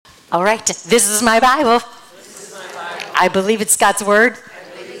All right, this is my Bible. I believe it's God's word.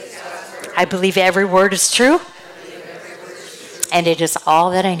 I believe every word is true. And it is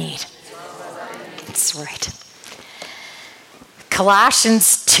all that I need. That's right.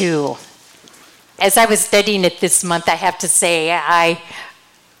 Colossians 2. As I was studying it this month, I have to say,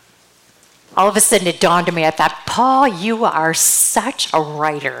 all of a sudden it dawned on me, I thought, Paul, you are such a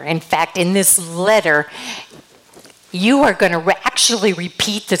writer. In fact, in this letter, you are going to actually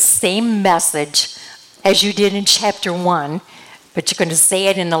repeat the same message as you did in chapter 1, but you're going to say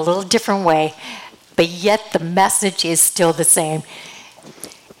it in a little different way, but yet the message is still the same.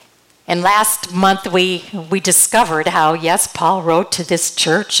 And last month we discovered how, yes, Paul wrote to this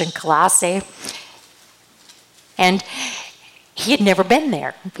church in Colossae, and he had never been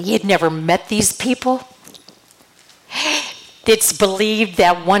there. He had never met these people. It's believed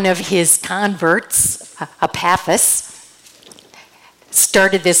that one of his converts, Epaphras,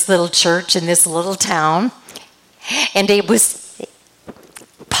 started this little church in this little town, and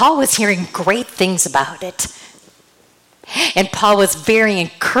Paul was hearing great things about it. And Paul was very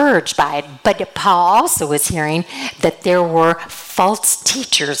encouraged by it, but Paul also was hearing that there were false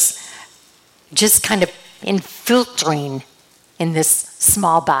teachers just kind of infiltrating in this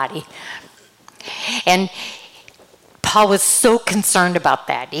small body. And Paul was so concerned about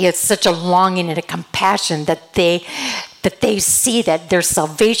that. He had such a longing and a compassion that they see that their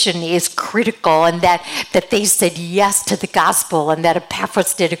salvation is critical, and that they said yes to the gospel, and that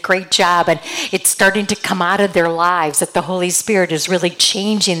Epaphras did a great job, and it's starting to come out of their lives, that the Holy Spirit is really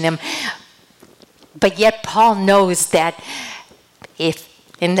changing them. But yet Paul knows that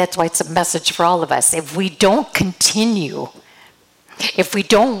and that's why it's a message for all of us, if we don't continue, if we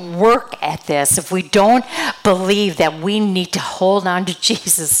don't work at this, if we don't believe that we need to hold on to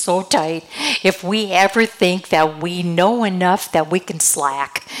Jesus so tight, if we ever think that we know enough that we can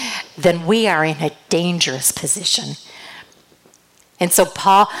slack, then we are in a dangerous position. And so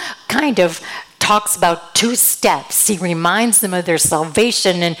Paul kind of talks about 2 steps. He reminds them of their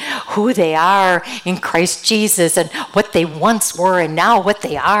salvation and who they are in Christ Jesus, and what they once were and now what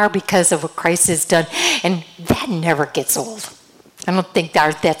they are because of what Christ has done. And that never gets old. I don't think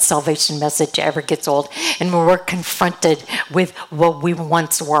that salvation message ever gets old. And when we're confronted with what we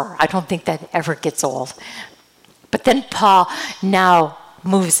once were, I don't think that ever gets old. But then Paul now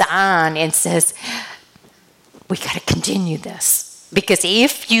moves on and says, we got to continue this. Because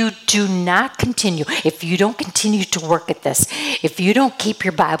if you do not continue, if you don't continue to work at this, if you don't keep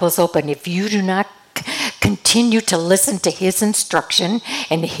your Bibles open, if you do not continue to listen to his instruction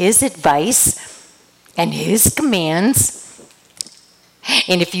and his advice and his commands,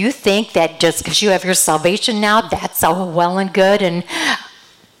 and if you think that just because you have your salvation now, that's all well and good and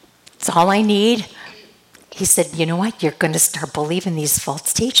it's all I need, he said, you know what? You're going to start believing these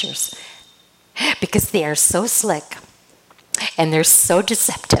false teachers because they are so slick and they're so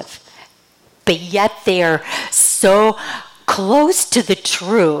deceptive, but yet they are so close to the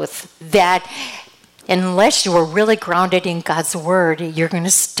truth that unless you are really grounded in God's word, you're going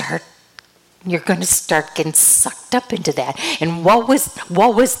to start getting sucked up into that. And what was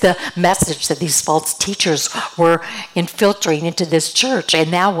the message that these false teachers were infiltrating into this church?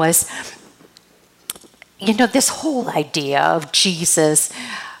 And that was, this whole idea of Jesus.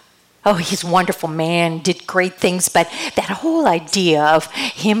 Oh, he's a wonderful man, did great things, but that whole idea of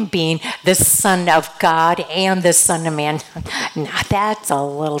him being the Son of God and the Son of Man, now that's a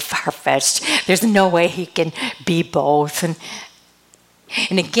little far-fetched. There's no way he can be both.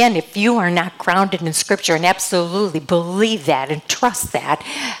 And again, if you are not grounded in Scripture and absolutely believe that and trust that,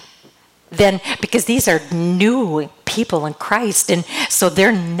 then because these are new people in Christ, and so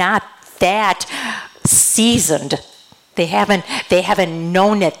they're not that seasoned. They haven't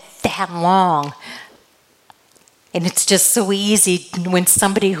known it that long. And it's just so easy when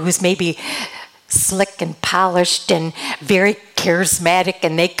somebody who's maybe slick and polished and very charismatic,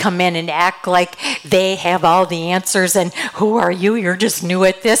 and they come in and act like they have all the answers, and who are you? You're just new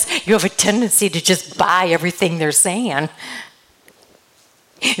at this. You have a tendency to just buy everything they're saying.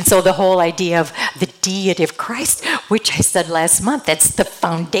 And so the whole idea of the deity of Christ, which I said last month, that's the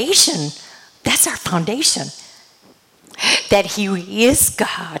foundation. That's our foundation. That he is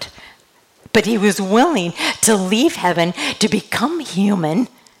God, but he was willing to leave heaven to become human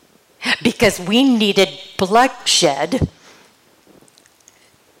because we needed bloodshed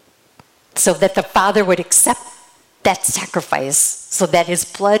so that the Father would accept that sacrifice, so that his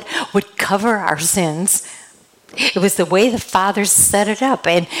blood would cover our sins. It was the way the Father set it up.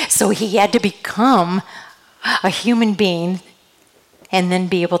 And so he had to become a human being and then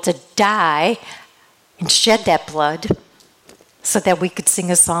be able to die and shed that blood so that we could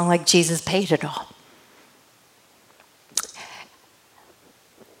sing a song like Jesus paid it all.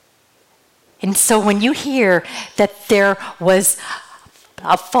 And so when you hear that there was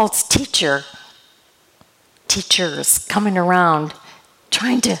a false teachers coming around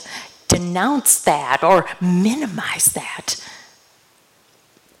trying to denounce that or minimize that,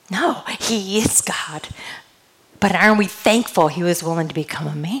 no, he is God. But aren't we thankful he was willing to become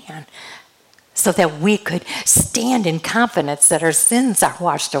a man so that we could stand in confidence that our sins are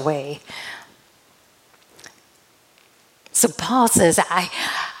washed away? So Paul says, I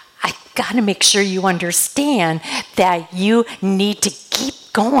got to make sure you understand that you need to keep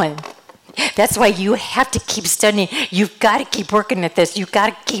going. That's why you have to keep studying. You've got to keep working at this. You've got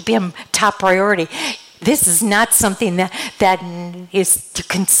to keep him top priority. This is not something that is you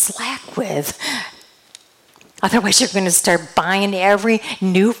can slack with. Otherwise, you're going to start buying every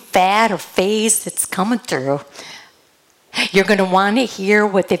new fad or phase that's coming through. You're going to want to hear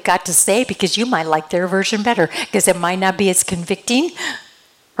what they've got to say because you might like their version better because it might not be as convicting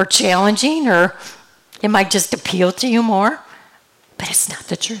or challenging, or it might just appeal to you more, but it's not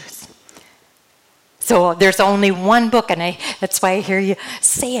the truth. So there's only one book, and that's why I hear you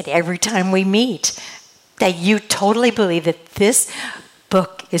say it every time we meet, that you totally believe that this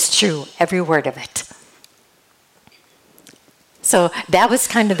book is true, every word of it. So that was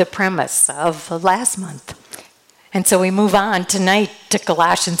kind of the premise of last month. And so we move on tonight to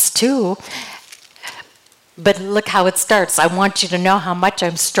Colossians 2. But look how it starts. I want you to know how much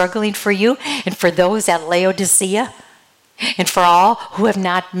I'm struggling for you and for those at Laodicea and for all who have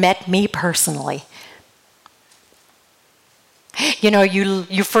not met me personally. You know,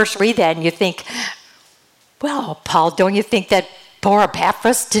 you first read that and you think, well, Paul, don't you think that poor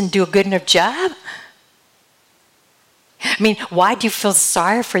Epaphras didn't do a good enough job? I mean, why do you feel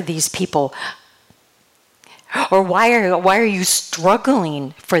sorry for these people? Or why are you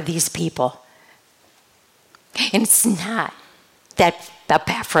struggling for these people? And it's not that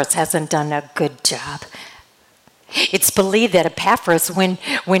Epaphras hasn't done a good job. It's believed that Epaphras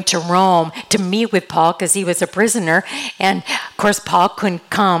went to Rome to meet with Paul because he was a prisoner. And, of course, Paul couldn't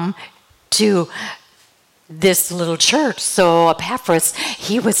come to this little church. So Epaphras,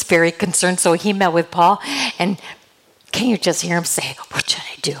 he was very concerned. So he met with Paul. And can you just hear him say, what should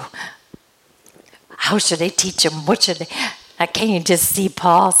I do? How should I teach him? What should I? Can you just see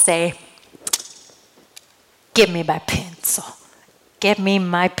Paul say, give me my pencil. Give me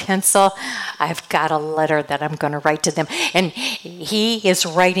my pencil. I've got a letter that I'm going to write to them. And he is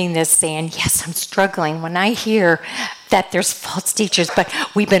writing this saying, yes, I'm struggling when I hear that there's false teachers, but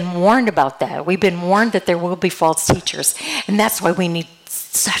we've been warned about that. We've been warned that there will be false teachers. And that's why we need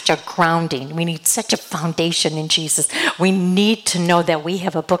such a grounding. We need such a foundation in Jesus. We need to know that we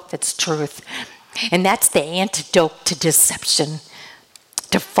have a book that's truth. And that's the antidote to deception,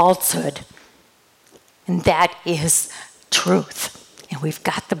 to falsehood. And that is truth. And we've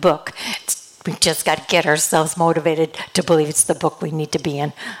got the book. We just got to get ourselves motivated to believe it's the book we need to be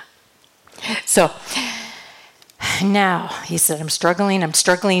in. So now, he said, I'm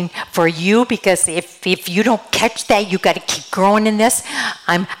struggling for you because if you don't catch that, you got to keep growing in this.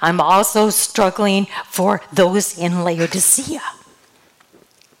 I'm also struggling for those in Laodicea.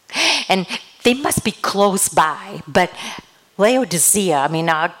 And they must be close by, but Laodicea, I mean,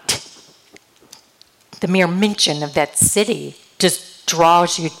 the mere mention of that city just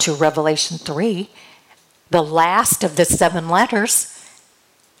draws you to Revelation 3, the last of the 7 letters,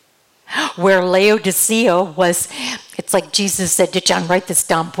 where Laodicea was. It's like Jesus said to John, write this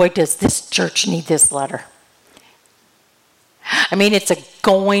down. Boy, does this church need this letter. I mean, it's a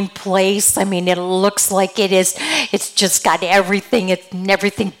going place. I mean, it looks like it is. It's just got everything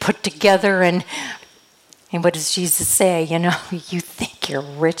put together. And what does Jesus say? You know, you think you're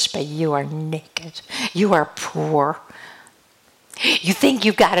rich, but you are naked. You are poor. You think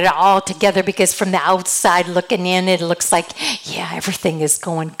you got it all together because from the outside looking in, it looks like, yeah, everything is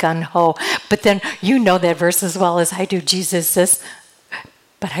going gung-ho. But then you know that verse as well as I do. Jesus says,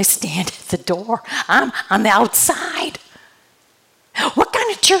 but I stand at the door. I'm on the outside. What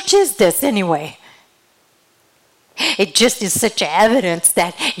kind of church is this anyway? It just is such evidence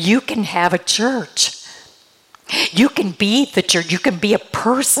that you can have a church. You can be the church. You can be a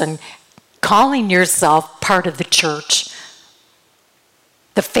person calling yourself part of the church,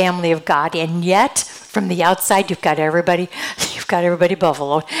 the family of God, and yet from the outside you've got everybody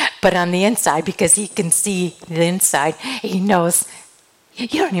buffaloed, but on the inside, because he can see the inside, he knows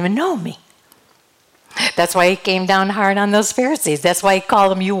you don't even know me. That's why he came down hard on those Pharisees. That's why he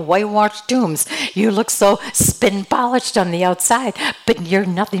called them, you whitewashed tombs. You look so spin polished on the outside, but you're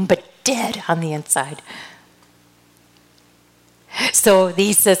nothing but dead on the inside. So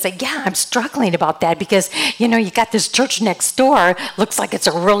he says, yeah, I'm struggling about that because, you got this church next door. Looks like it's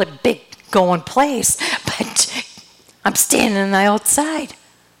a really big going place, but I'm standing on the outside.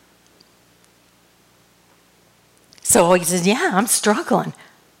 So he says, yeah, I'm struggling.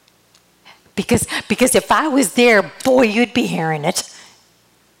 Because if I was there, boy, you'd be hearing it.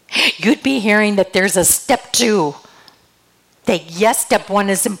 You'd be hearing that there's a step 2. That yes, step 1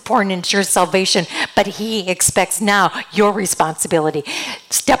 is important in your salvation, but he expects now your responsibility.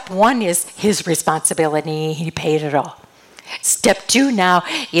 Step 1 is his responsibility. He paid it all. Step 2 now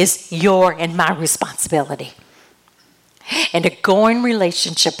is your and my responsibility. And a going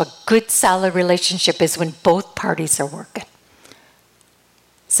relationship, a good solid relationship, is when both parties are working.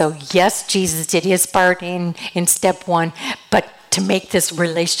 So yes, Jesus did his part in step 1, but to make this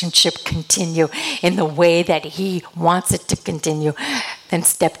relationship continue in the way that he wants it to continue, then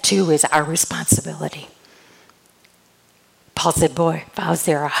step 2 is our responsibility. Paul said, boy, if I was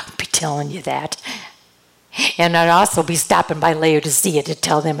there, I'd be telling you that. And I'd also be stopping by Laodicea to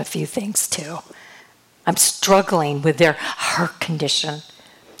tell them a few things too. I'm struggling with their heart condition.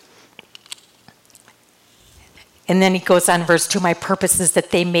 And then he goes on, verse 2, my purpose is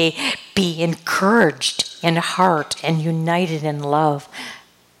that they may be encouraged in heart and united in love.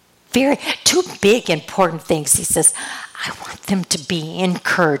 Two big important things. He says, I want them to be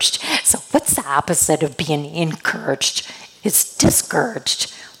encouraged. So what's the opposite of being encouraged? It's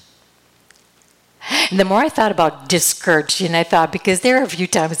discouraged. And the more I thought about discouraged, and I thought, because there are a few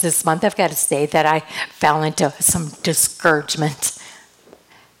times this month, I've got to say that I fell into some discouragement.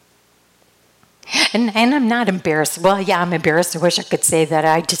 And I'm not embarrassed. Well, yeah, I'm embarrassed. I wish I could say that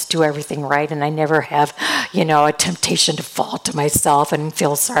I just do everything right and I never have, a temptation to fall to myself and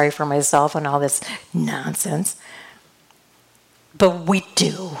feel sorry for myself and all this nonsense. But we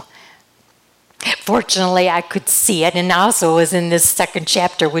do. Fortunately, I could see it, and also was in this second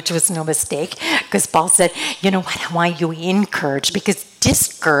chapter, which was no mistake, because Paul said, you know what, I want you encouraged, because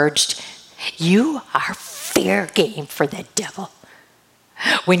discouraged, you are fair game for the devil.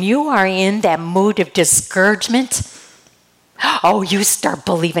 When you are in that mood of discouragement, you start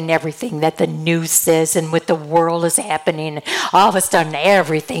believing everything that the news says and what the world is happening. All of a sudden,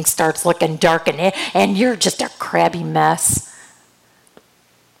 everything starts looking dark, and you're just a crabby mess.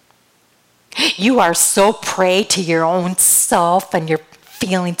 You are so prey to your own self, and you're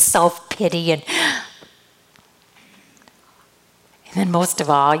feeling self-pity. And then most of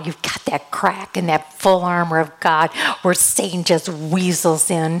all, you've got that crack in that full armor of God where Satan just weasels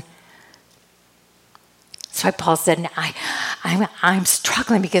in. That's why Paul said, I'm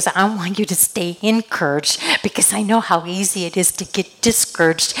struggling because I want you to stay encouraged, because I know how easy it is to get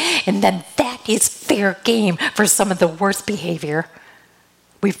discouraged, and then that is fair game for some of the worst behavior.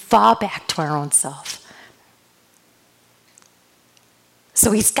 We fall back to our own self.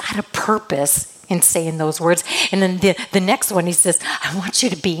 So he's got a purpose in saying those words. And then the next one, he says, I want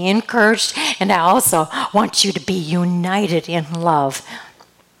you to be encouraged, and I also want you to be united in love.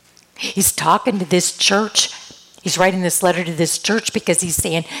 He's talking to this church. He's writing this letter to this church because he's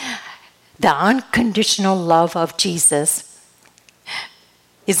saying the unconditional love of Jesus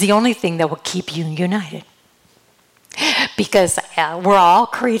is the only thing that will keep you united. Because we're all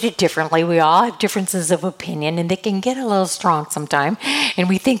created differently. We all have differences of opinion, and they can get a little strong sometimes. And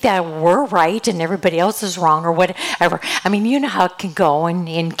we think that we're right and everybody else is wrong or whatever. I mean, you know how it can go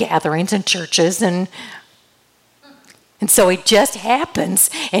in gatherings and churches. And so it just happens.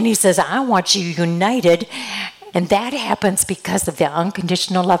 And he says, I want you united. And that happens because of the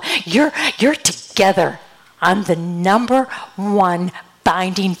unconditional love. You're together on the number one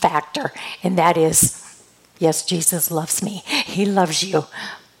binding factor, and that is, yes, Jesus loves me. He loves you.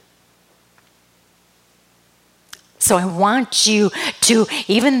 So I want you to,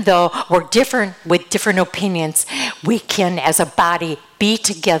 even though we're different with different opinions, we can, as a body, be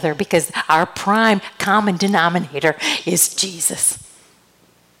together because our prime common denominator is Jesus.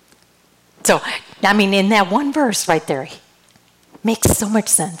 So, I mean, in that one verse right there, makes so much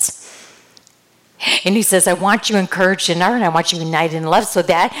sense. And he says, I want you encouraged in heart, and I want you united in love so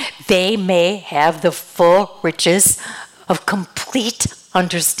that they may have the full riches of complete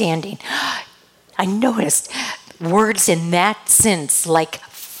understanding. I noticed words in that sense like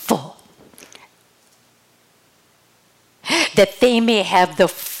full. That they may have the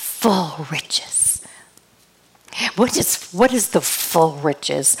full riches. What is the full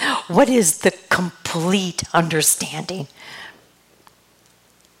riches? What is the complete understanding?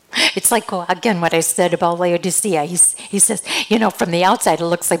 It's like, well, again, what I said about Laodicea. He says, from the outside, it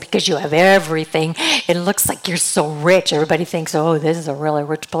looks like because you have everything, it looks like you're so rich. Everybody thinks, oh, this is a really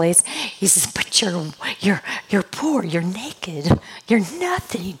rich place. He says, but you're poor. You're naked. You're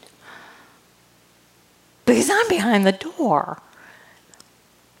nothing. Because I'm behind the door.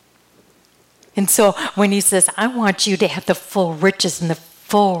 And so when he says, I want you to have the full riches, and the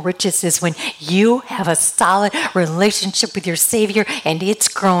full riches is when you have a solid relationship with your Savior, and it's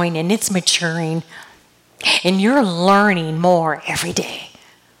growing and it's maturing, and you're learning more every day.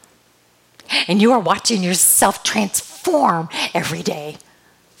 And you are watching yourself transform every day.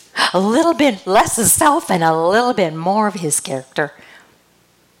 A little bit less of self and a little bit more of his character.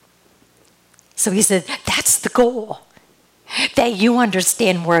 So he said, that's the goal. That you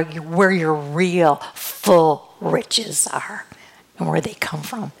understand where your real full riches are and where they come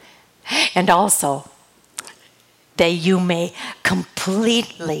from. And also that you may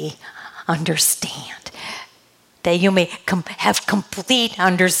completely understand. That you may have complete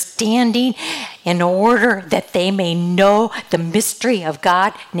understanding in order that they may know the mystery of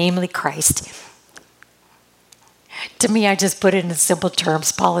God, namely Christ. To me, I just put it in simple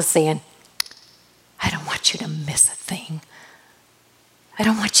terms. Paul is saying, I don't want you to miss a thing. I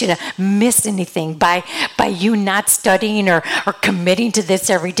don't want you to miss anything by you not studying or committing to this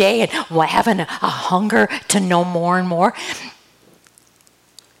every day and having a hunger to know more and more.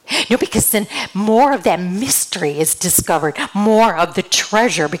 Because then more of that mystery is discovered, more of the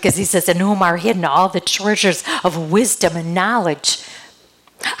treasure, because he says, in whom are hidden all the treasures of wisdom and knowledge.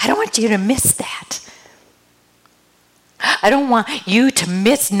 I don't want you to miss that. I don't want you to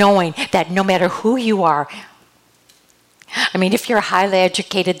miss knowing that no matter who you are, I mean, if you're highly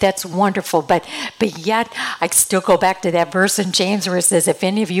educated, that's wonderful, but yet I still go back to that verse in James where it says, if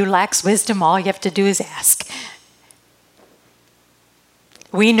any of you lacks wisdom, all you have to do is ask.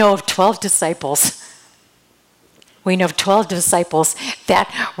 We know of 12 disciples. We know of 12 disciples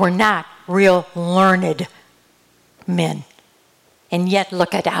that were not real learned men. And yet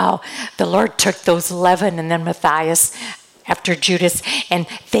look at how the Lord took those 11 and then Matthias after Judas, and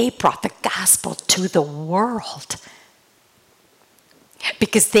they brought the gospel to the world.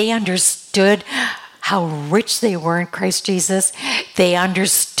 Because they understood how rich they were in Christ Jesus. They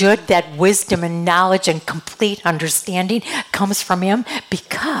understood that wisdom and knowledge and complete understanding comes from him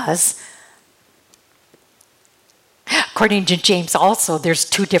because, according to James also, there's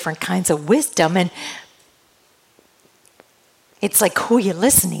two different kinds of wisdom, and it's like who you're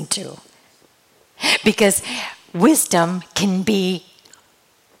listening to. Because wisdom can be,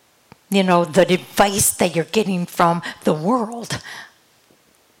 the advice that you're getting from the world.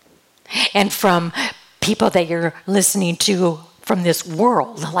 And from people that you're listening to from this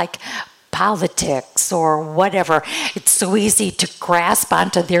world, like politics or whatever. It's so easy to grasp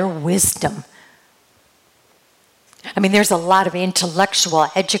onto their wisdom. I mean, there's a lot of intellectual,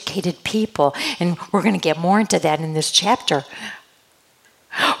 educated people, and we're going to get more into that in this chapter,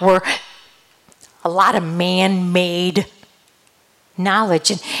 where a lot of man-made knowledge.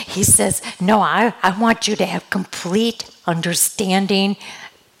 And he says, no, I want you to have complete understanding,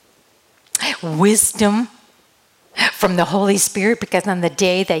 wisdom from the Holy Spirit, because on the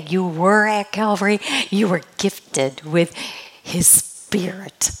day that you were at Calvary, you were gifted with his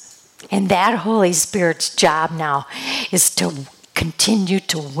Spirit. And that Holy Spirit's job now is to continue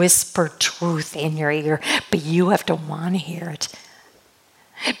to whisper truth in your ear, but you have to want to hear it.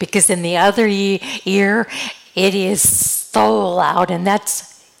 Because in the other ear, it is so loud, and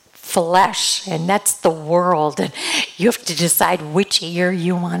that's flesh, and that's the world, and you have to decide which ear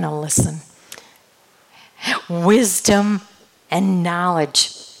you want to listen. Wisdom and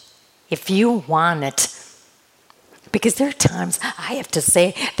knowledge, if you want it. Because there are times I have to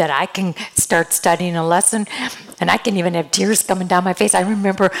say that I can start studying a lesson and I can even have tears coming down my face. I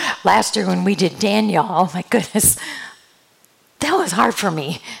remember last year when we did Daniel, oh my goodness, that was hard for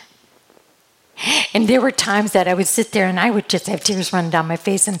me. And there were times that I would sit there and I would just have tears running down my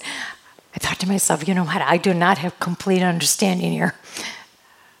face, and I thought to myself, you know what, I do not have complete understanding here.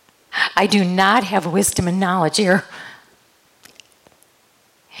 I do not have wisdom and knowledge here.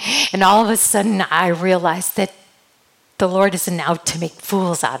 And all of a sudden I realized that the Lord isn't out to make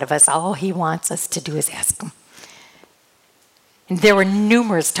fools out of us. All he wants us to do is ask him. And there were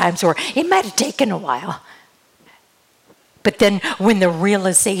numerous times where it might have taken a while. But then when the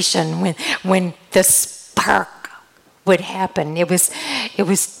realization, when the spark would happen, it was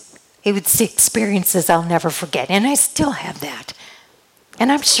experiences I'll never forget. And I still have that.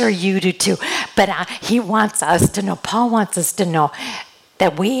 And I'm sure you do too. But he wants us to know, Paul wants us to know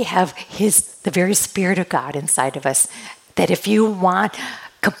that we have the very Spirit of God inside of us. That if you want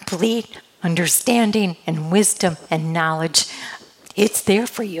complete understanding and wisdom and knowledge. It's there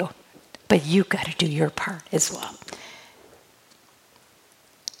for you, but you got to do your part as well.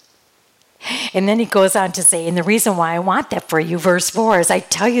 And then he goes on to say, and the reason why I want that for you, verse 4, is I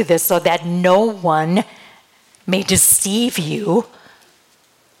tell you this so that no one may deceive you.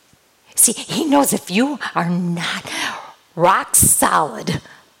 See, he knows if you are not rock solid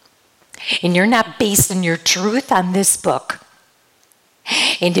and you're not basing your truth on this book,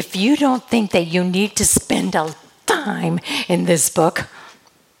 and if you don't think that you need to spend a time in this book,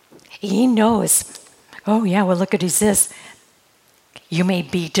 he knows, oh yeah, well look at this. You may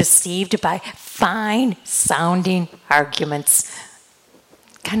be deceived by fine sounding arguments.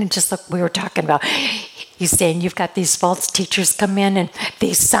 Kind of just like we were talking about. He's saying you've got these false teachers come in and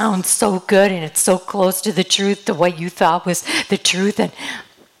they sound so good and it's so close to the truth, to what you thought was the truth.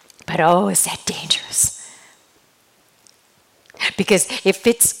 But oh, is that dangerous? Because if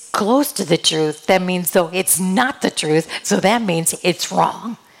it's close to the truth, that means though it's not the truth, so that means it's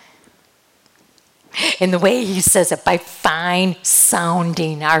wrong. And the way he says it, by fine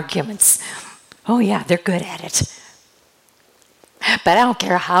sounding arguments. Oh yeah, they're good at it. But I don't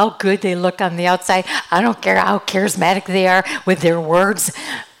care how good they look on the outside. I don't care how charismatic they are with their words.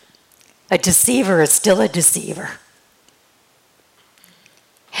 A deceiver is still a deceiver.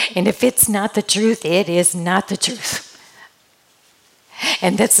 And if it's not the truth, it is not the truth.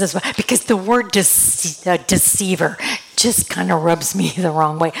 And this is why, because the word deceiver just kind of rubs me the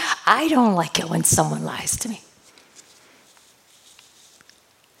wrong way. I don't like it when someone lies to me.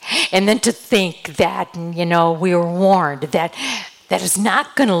 And then to think that, we were warned that is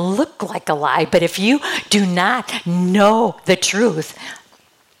not going to look like a lie. But if you do not know the truth,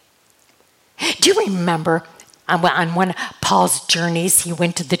 do you remember on one of Paul's journeys, he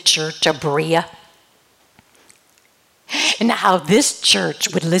went to the church of Berea? And how this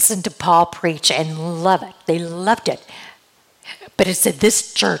church would listen to Paul preach and love it. They loved it. But it said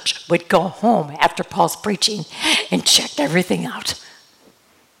this church would go home after Paul's preaching and check everything out.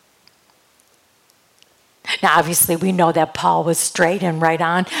 Now, obviously, we know that Paul was straight and right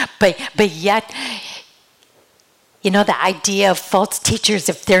on, but yet, the idea of false teachers,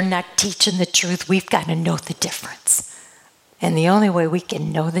 if they're not teaching the truth, we've got to know the difference. And the only way we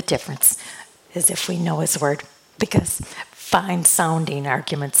can know the difference is if we know his word, because fine sounding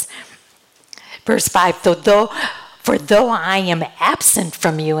arguments. Verse 5, though I am absent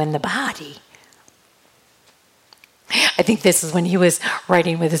from you in the body. I think this is when he was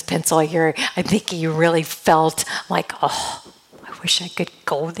writing with his pencil here. I think he really felt like, oh, I wish I could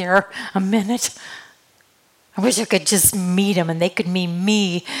go there a minute. I wish I could just meet him and they could meet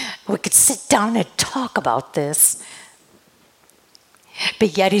me. We could sit down and talk about this.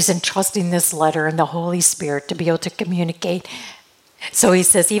 But yet he's entrusting this letter in the Holy Spirit to be able to communicate. So he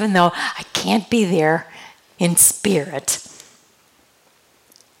says, even though I can't be there in spirit,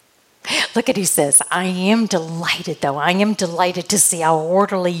 look at, he says, I am delighted to see how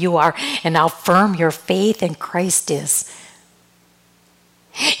orderly you are and how firm your faith in Christ is.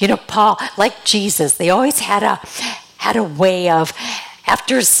 Paul, like Jesus, they always had a way of,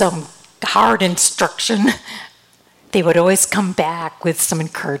 after some hard instruction, they would always come back with some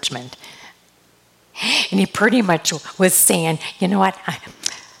encouragement. And he pretty much was saying, you know what,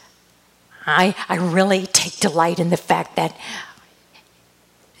 I really take delight in the fact that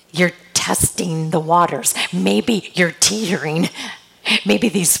you're testing the waters. Maybe you're teetering. Maybe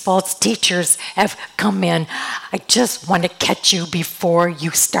these false teachers have come in. I just want to catch you before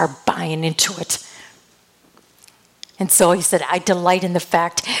you start buying into it. And so he said, I delight in the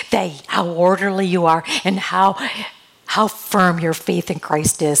fact that how orderly you are and how firm your faith in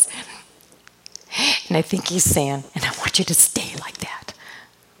Christ is. And I think he's saying, and I want you to stay like that.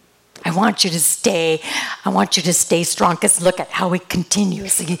 I want you to stay strong. Because look at how he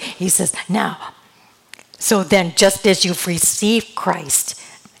continues. He says, now, so then just as you've received Christ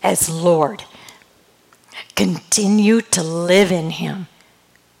as Lord, continue to live in him.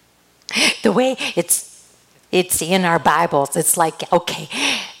 The way it's in our Bibles, it's like, okay,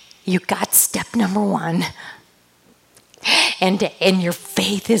 you got step number 1. And your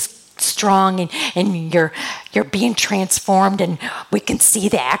faith is strong and you're being transformed, and we can see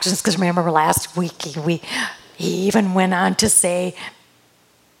the actions. Because remember last week he even went on to say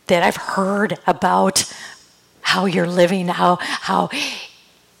that I've heard about how you're living, how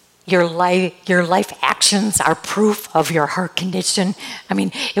your life actions are proof of your heart condition. I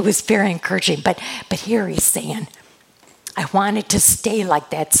mean, it was very encouraging. But here he's saying, I wanted to stay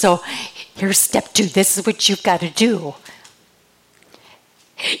like that. So here's step 2. This is what you've got to do.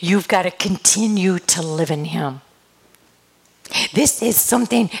 You've got to continue to live in him. This is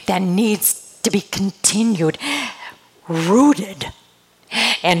something that needs to be continued, rooted,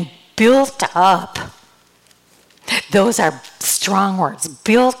 and built up. Those are strong words,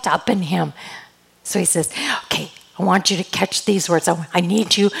 built up in him. So he says, okay, I want you to catch these words. I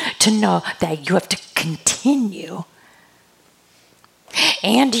need you to know that you have to continue.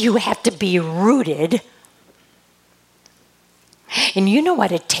 And you have to be rooted. And you know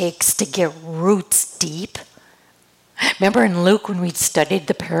what it takes to get roots deep? Remember in Luke when we studied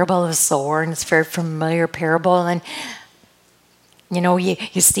the parable of the sower, and it's a very familiar parable, and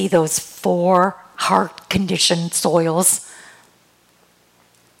you see those 4 heart-conditioned soils,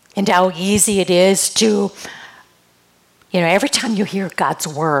 and how easy it is to, every time you hear God's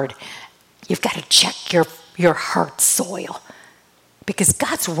word, you've got to check your heart soil, because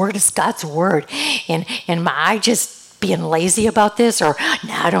God's word is God's word. And am I just being lazy about this, or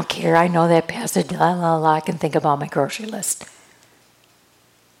no, I don't care, I know that passage, I can think about my grocery list?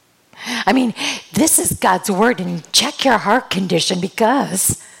 I mean, this is God's word, and check your heart condition,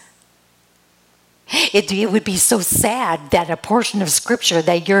 because it would be so sad that a portion of scripture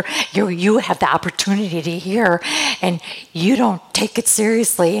that you have the opportunity to hear and you don't take it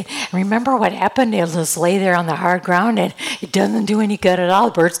seriously. Remember what happened? It'll just lay there on the hard ground and it doesn't do any good at all.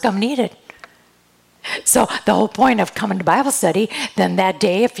 The birds come and eat it. So the whole point of coming to Bible study, then that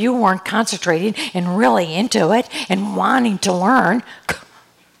day, if you weren't concentrating and really into it and wanting to learn,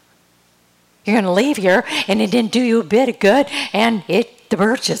 you're going to leave here and it didn't do you a bit of good, and the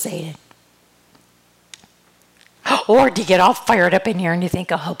birds just ate it. Or do you get all fired up in here and you think,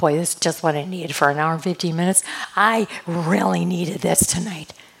 oh boy, this is just what I needed for an hour and 15 minutes. I really needed this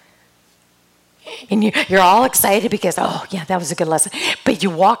tonight. And you're all excited because, oh yeah, that was a good lesson. But you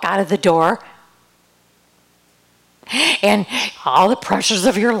walk out of the door and all the pressures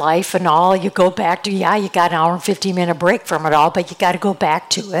of your life and all, you go back to, you got an hour and 15-minute break from it all, but you got to go back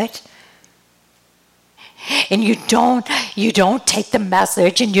to it. And you don't take the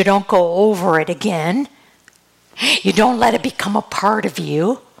message and you don't go over it again. You don't let it become a part of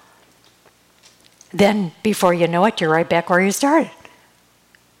you. Then before you know it, you're right back where you started.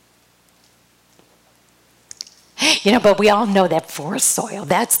 But we all know that forest soil.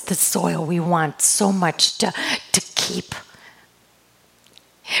 That's the soil we want so much to keep.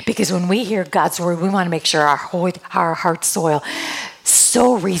 Because when we hear God's word, we want to make sure our heart soil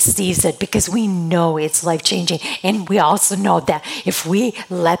so receives it, because we know it's life-changing. And we also know that if we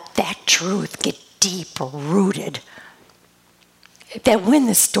let that truth get deep rooted, that when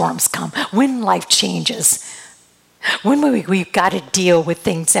the storms come, when life changes, when we've got to deal with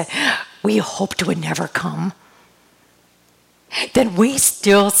things that we hoped would never come, then we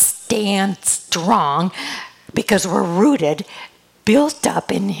still stand strong because we're rooted, built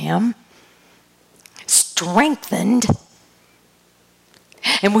up in him, strengthened,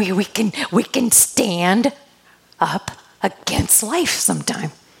 and we can stand up against life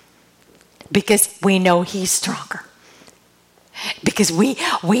sometime. Because we know he's stronger. Because we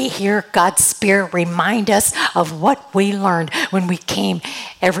hear God's Spirit remind us of what we learned when we came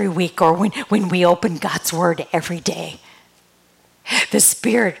every week, or when we open God's Word every day. The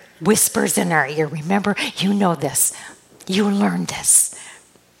Spirit whispers in our ear, remember, you know this. You learned this.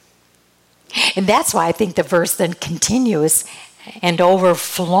 And that's why I think the verse then continues, and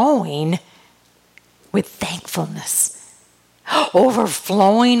overflowing with thankfulness.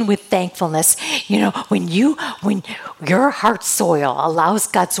 Overflowing with thankfulness. When your heart soil allows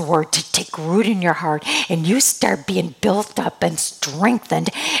God's word to take root in your heart, and you start being built up and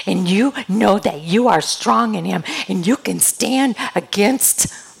strengthened, and you know that you are strong in him, and you can stand against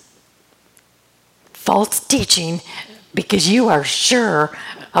false teaching because you are sure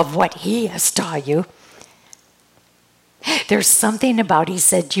of what he has taught you. There's something about, he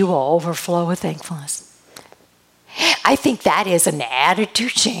said, you will overflow with thankfulness. I think that is an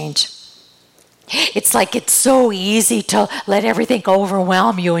attitude change. It's like it's so easy to let everything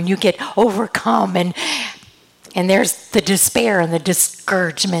overwhelm you and you get overcome, and there's the despair and the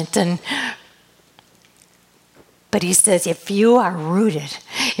discouragement. But he says, if you are rooted,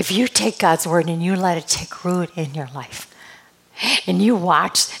 if you take God's word and you let it take root in your life, and you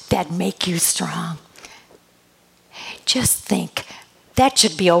watch that make you strong, just think, that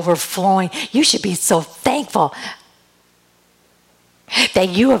should be overflowing. You should be so thankful that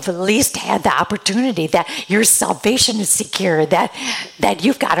you have at least had the opportunity, that your salvation is secure, that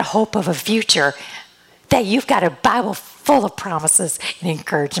you've got a hope of a future, that you've got a Bible full of promises and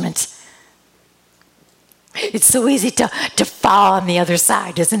encouragements. It's so easy to fall on the other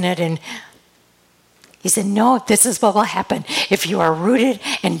side, isn't it? And he said, no, this is what will happen. If you are rooted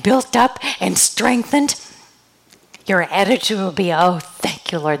and built up and strengthened, Your attitude will be, oh,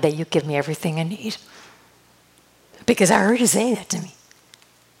 thank you, Lord, that you give me everything I need. Because I heard you say that to me.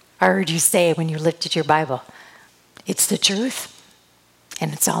 I heard you say when you lifted your Bible, it's the truth,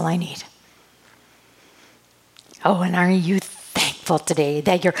 and it's all I need. Oh, and are you thankful today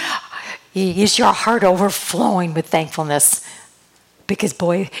that is your heart overflowing with thankfulness? Because,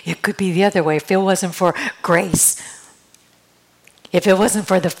 boy, it could be the other way. If it wasn't for grace, if it wasn't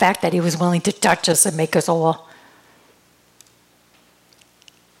for the fact that he was willing to touch us and make us whole,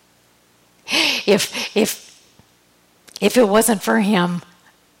 if it wasn't for him,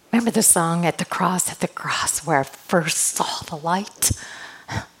 remember the song at the cross where I first saw the light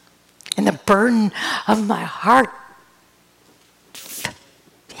and the burden of my heart.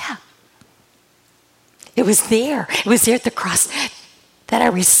 Yeah. It was there at the cross that I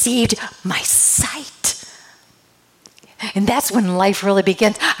received my sight. And that's when life really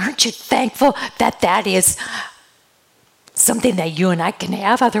begins. Aren't you thankful that is something that you and I can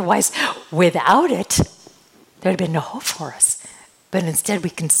have? Otherwise, without it, there'd have been no hope for us. But instead, we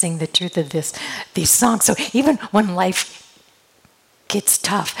can sing the truth of these songs. So even when life gets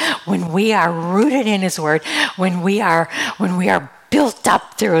tough, when we are rooted in his word, when we are built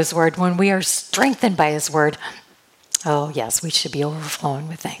up through his word, when we are strengthened by his word, oh yes, we should be overflowing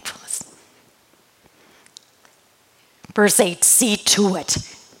with thankfulness. Verse 8, see to it.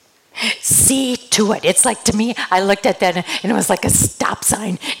 See to it. It's like, to me, I looked at that and it was like a stop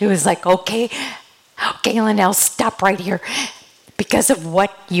sign. It was like, okay, Lynnelle, stop right here. Because of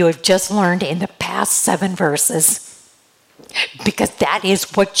what you have just learned in the past 7 verses, because that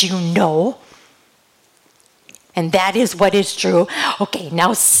is what you know, and that is what is true. Okay,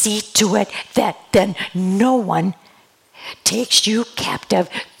 now see to it that then no one takes you captive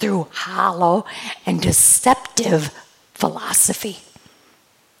through hollow and deceptive philosophy.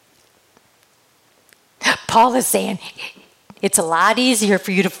 Paul is saying it's a lot easier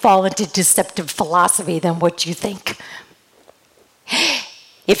for you to fall into deceptive philosophy than what you think.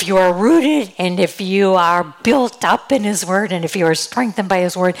 If you are rooted and if you are built up in his word and if you are strengthened by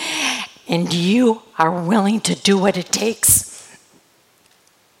his word and you are willing to do what it takes,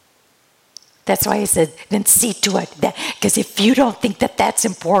 that's why he said, then see to it. Because if you don't think that that's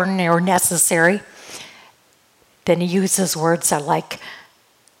important or necessary, then he uses words that are like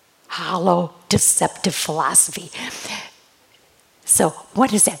hollow, deceptive philosophy. So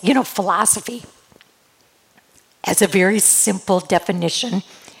what is that? Philosophy has a very simple definition,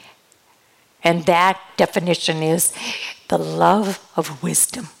 and that definition is the love of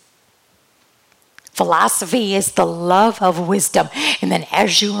wisdom. Philosophy is the love of wisdom. And then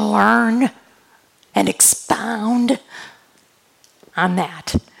as you learn and expound on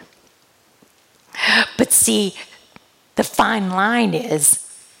that. But see, the fine line is,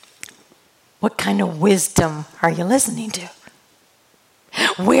 what kind of wisdom are you listening to?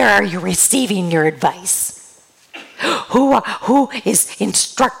 Where are you receiving your advice? Who is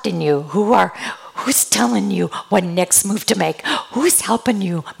instructing you? Who's telling you what next move to make? Who's helping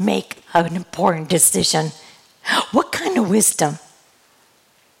you make an important decision? What kind of wisdom?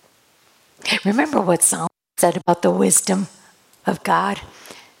 Remember what Solomon said about the wisdom of God?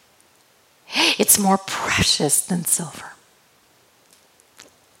 It's more precious than silver.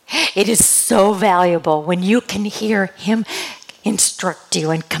 It is so valuable when you can hear him instruct you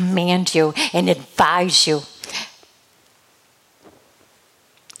and command you and advise you.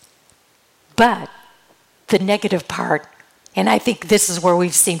 But the negative part, and I think this is where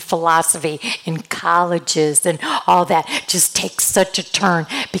we've seen philosophy in colleges and all that just take such a turn,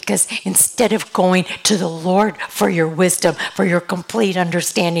 because instead of going to the Lord for your wisdom, for your complete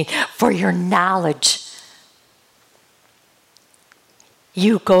understanding, for your knowledge,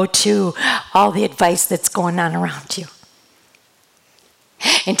 you go to all the advice that's going on around you.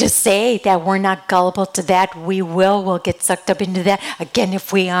 And to say that we're not gullible to that, we'll get sucked up into that, again,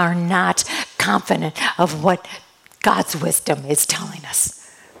 if we are not confident of what God's wisdom is telling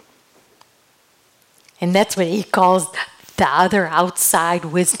us. And that's what he calls the other outside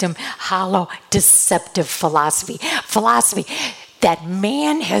wisdom, hollow, deceptive philosophy. Philosophy that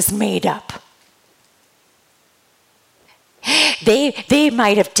man has made up. They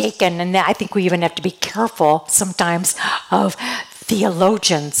might have taken, and I think we even have to be careful sometimes of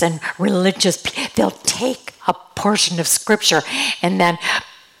theologians and religious. They'll take a portion of scripture and then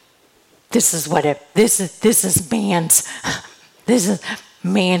this is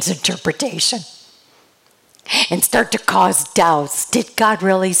man's interpretation, and start to cause doubts. Did God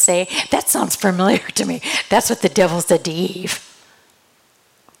really say? That sounds familiar to me. That's what the devil said to Eve.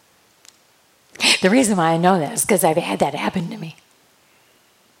 The reason why I know that is because I've had that happen to me.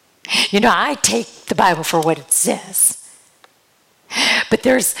 I take the Bible for what it says. But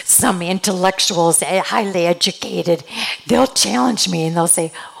there's some intellectuals, highly educated, they'll challenge me and they'll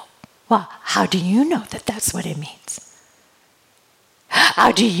say, well, how do you know that that's what it means?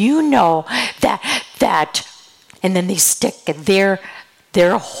 How do you know that, and then they stick their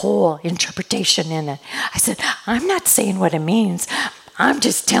whole interpretation in it. I said, I'm not saying what it means. I'm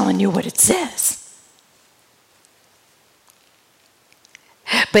just telling you what it says.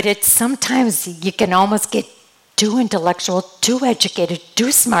 But it's sometimes you can almost get too intellectual, too educated,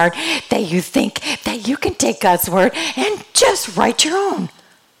 too smart, that you think that you can take God's word and just write your own.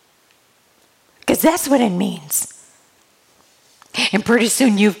 Because that's what it means. And pretty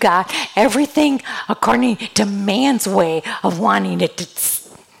soon you've got everything according to man's way of wanting it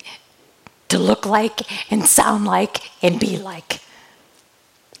to look like and sound like and be like.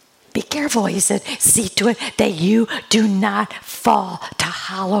 Be careful, he said. See to it that you do not fall to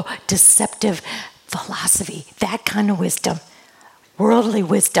hollow, deceptive philosophy. That kind of wisdom. Worldly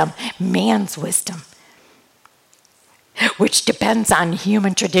wisdom. Man's wisdom. Which depends on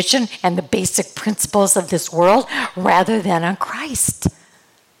human tradition and the basic principles of this world rather than on Christ.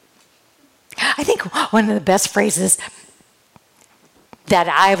 I think one of the best phrases that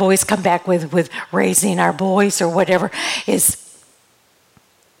I've always come back with raising our boys or whatever is,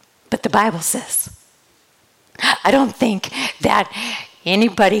 but the Bible says. I don't think that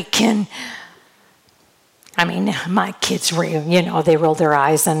anybody can, my kids, they rolled their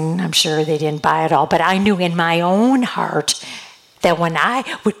eyes and I'm sure they didn't buy it all, but I knew in my own heart that when I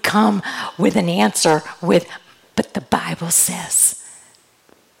would come with an answer with, but the Bible says.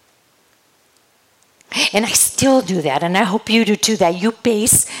 And I still do that, and I hope you do too, that you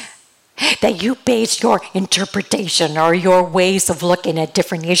base your interpretation or your ways of looking at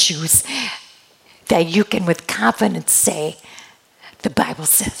different issues, that you can with confidence say, the Bible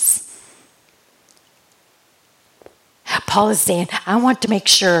says. Paul is saying, I want to make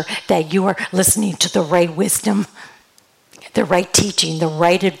sure that you are listening to the right wisdom, the right teaching, the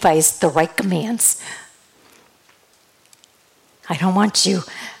right advice, the right commands. I don't want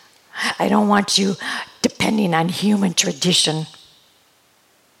you depending on human tradition,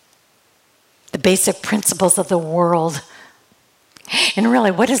 the basic principles of the world. And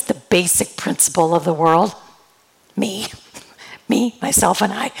really, what is the basic principle of the world? Me, myself,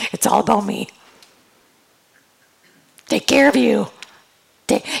 and I. It's all about me. Take care of you.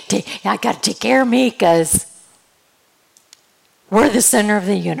 I got to take care of me because we're the center of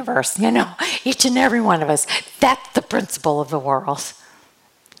the universe. Each and every one of us. That's the principle of the world.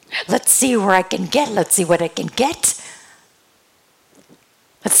 Let's see where I can get. Let's see what I can get.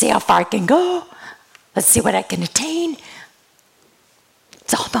 Let's see how far I can go. Let's see what I can attain.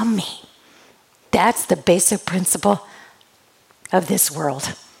 It's all about me. That's the basic principle of this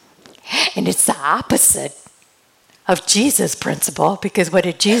world. And it's the opposite of Jesus' principle, because what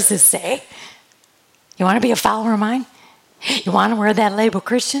did Jesus say? You want to be a follower of mine? You want to wear that label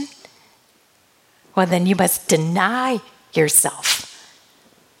Christian? Well, then you must deny yourself.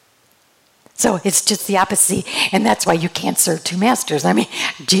 So it's just the opposite, and that's why you can't serve two masters.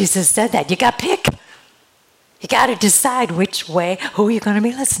 Jesus said that. You got to pick. You got to decide who you're going to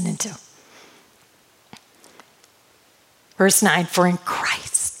be listening to. Verse 9, for in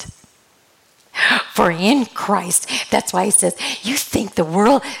Christ, that's why he says, you think the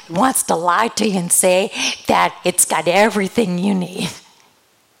world wants to lie to you and say that it's got everything you need.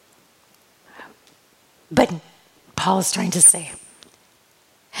 But Paul is trying to say,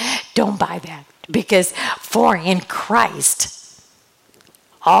 don't buy that, because for in Christ,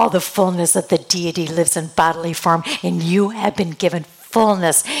 all the fullness of the deity lives in bodily form, and you have been given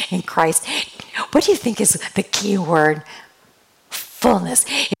fullness in Christ. What do you think is the key word? Fullness.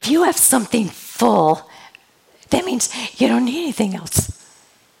 If you have something full, that means you don't need anything else.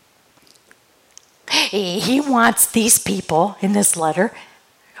 He wants these people in this letter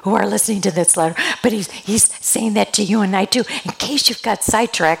who are listening to this letter, but he's saying that to you and I too, in case you've got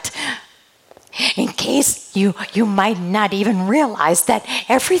sidetracked, in case you might not even realize that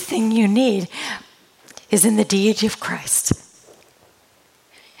everything you need is in the deity of Christ.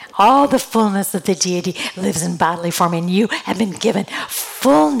 All the fullness of the deity lives in bodily form, and you have been given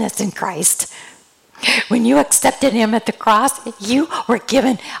fullness in Christ. When you accepted him at the cross, you were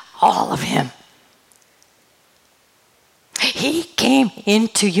given all of him. He came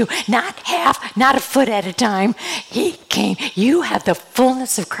into you, not half, not a foot at a time. He came. You have the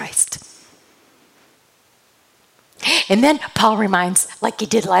fullness of Christ. And then Paul reminds, like he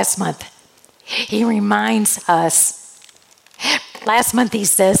did last month, he reminds us. Last month he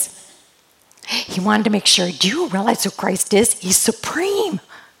says, he wanted to make sure, do you realize who Christ is? He's supreme.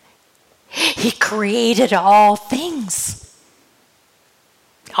 He created all things.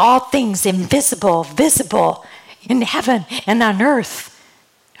 All things invisible, visible, in heaven and on earth.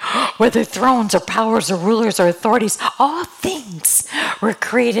 Whether thrones or powers or rulers or authorities, all things were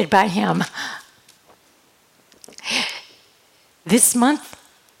created by him. This month,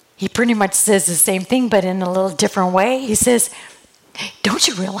 he pretty much says the same thing, but in a little different way. He says, don't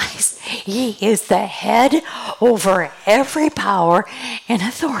you realize he is the head over every power and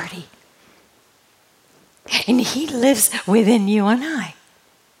authority? And he lives within you and I.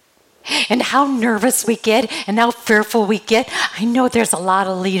 And how nervous we get and how fearful we get. I know there's a lot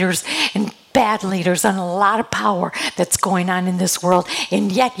of leaders and bad leaders and a lot of power that's going on in this world.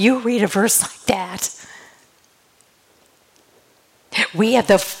 And yet you read a verse like that. We have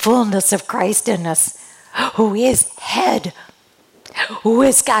the fullness of Christ in us, who is head, who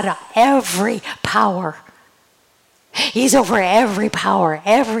has got every power. He's over every power,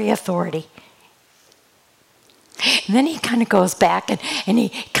 every authority. And then he kind of goes back and he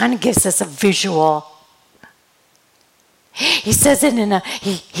kind of gives us a visual. He says it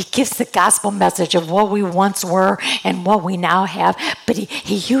he gives the gospel message of what we once were and what we now have, but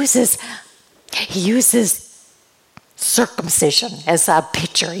he uses circumcision as a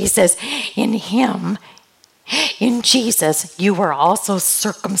picture. He says, in him, in Jesus, you were also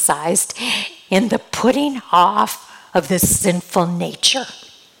circumcised in the putting off of the sinful nature.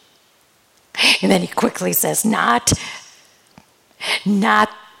 And then he quickly says, not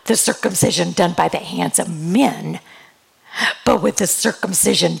the circumcision done by the hands of men, but with the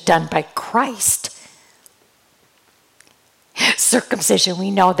circumcision done by Christ. Circumcision, we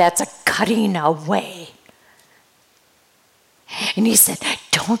know that's a cutting away. And he said,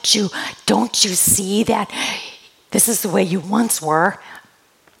 don't you see that this is the way you once were?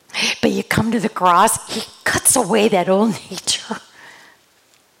 But you come to the cross, he cuts away that old nature.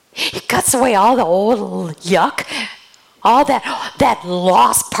 He cuts away all the old yuck, all that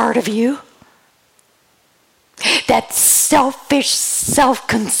lost part of you, that selfish,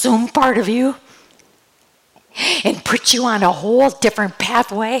 self-consumed part of you, and puts you on a whole different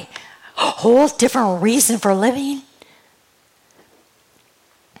pathway, a whole different reason for living.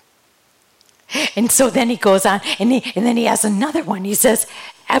 And so then he goes on, and then he has another one. He says,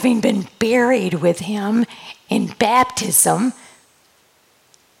 having been buried with him in baptism.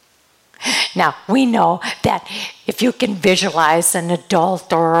 Now, we know that if you can visualize an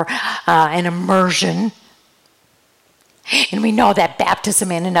adult or an immersion, and we know that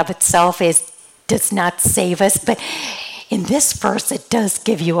baptism in and of itself does not save us, but in this verse, it does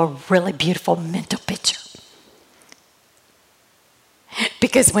give you a really beautiful mental picture.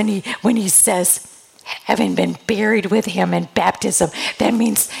 Because when he says, having been buried with him in baptism, that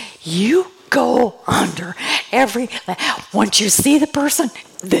means you go under once you see the person,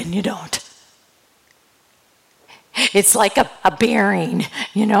 then you don't. It's like a burying,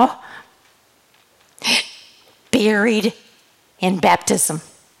 buried in baptism.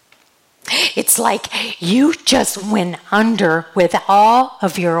 It's like you just went under with all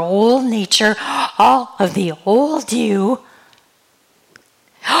of your old nature, all of the old you,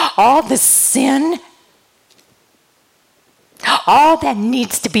 all the sin, all that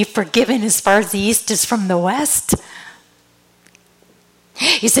needs to be forgiven as far as the east is from the west.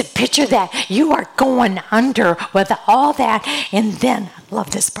 He said, picture that. You are going under with all that, and then, I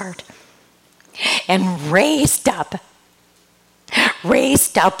love this part, and raised up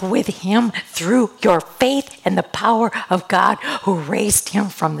with him through your faith and the power of God who raised him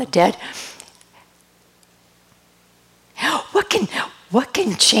from the dead. What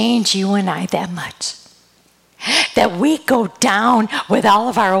can change you and I that much? That we go down with all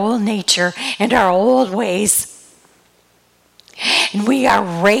of our old nature and our old ways, and we are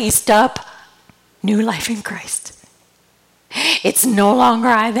raised up, new life in Christ. It's no longer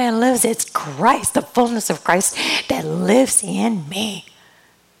I that lives, it's Christ, the fullness of Christ that lives in me.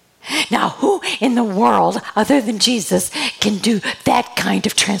 Now, who in the world other than Jesus can do that kind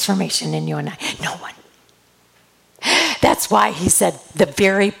of transformation in you and I? No one. That's why he said the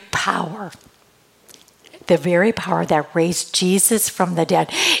very power that raised Jesus from the dead,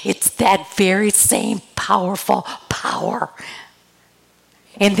 it's that very same powerful power.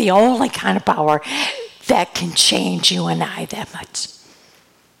 And the only kind of power that can change you and I that much.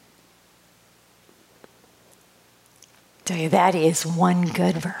 Tell you, that is one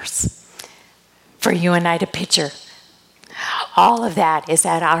good verse for you and I to picture. All of that is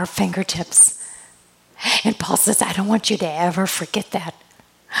at our fingertips. And Paul says, I don't want you to ever forget that.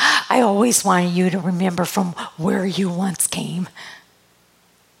 I always want you to remember from where you once came.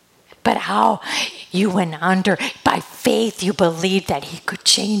 but how you went under. By faith, you believed that he could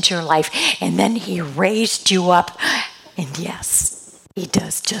change your life, and then he raised you up. And yes, he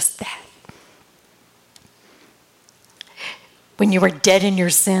does just that. When you were dead in your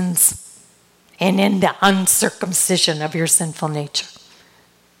sins and in the uncircumcision of your sinful nature.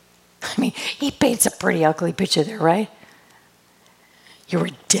 I mean, he paints a pretty ugly picture there, right? You were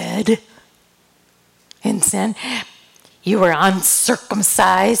dead in sin. You were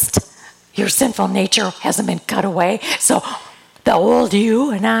uncircumcised. Your sinful nature hasn't been cut away. So the old you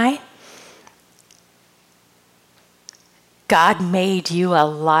and I, God made you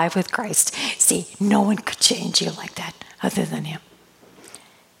alive with Christ. See, no one could change you like that other than him.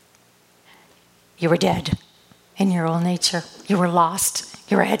 You were dead in your old nature. You were lost.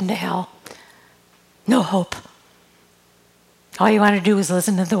 You were heading to hell. No hope. All you wanted to do was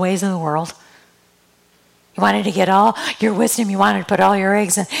listen to the ways of the world. You wanted to get all your wisdom. You wanted to put all your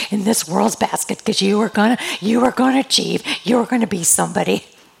eggs in this world's basket because you were gonna achieve. You were gonna be somebody.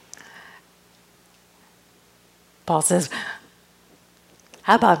 Paul says,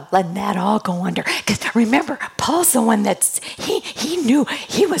 how about letting that all go under? Because remember, Paul's the one he knew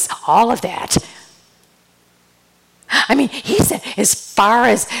he was all of that. I mean, he said, as far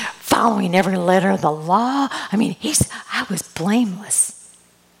as following every letter of the law, I mean, I was blameless.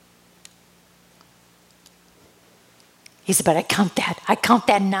 He said, but I count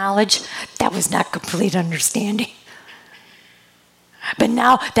that knowledge, that was not complete understanding. But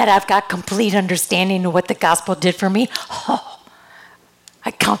now that I've got complete understanding of what the gospel did for me,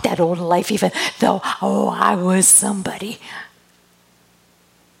 I count that old life even though, I was somebody.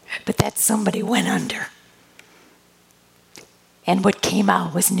 But that somebody went under. And what came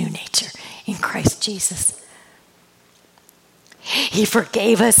out was new nature in Christ Jesus. He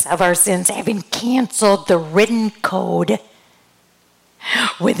forgave us of our sins, having canceled the written code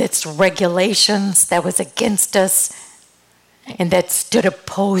with its regulations that was against us and that stood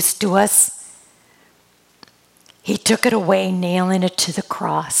opposed to us. He took it away, nailing it to the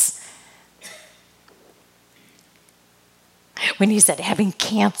cross. When he said, having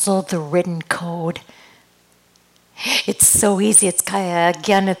canceled the written code, it's so easy. It's kind of,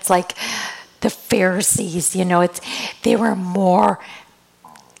 again, it's like the Pharisees, they were more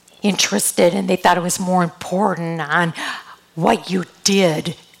interested and they thought it was more important on what you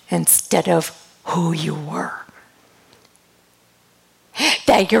did instead of who you were.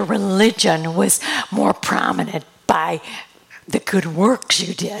 That your religion was more prominent by the good works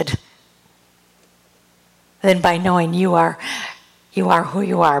you did than by knowing you are who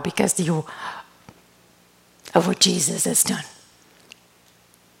you are because of what Jesus has done.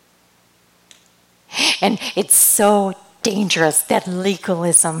 And it's so dangerous, that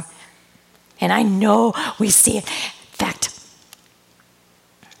legalism. And I know we see it.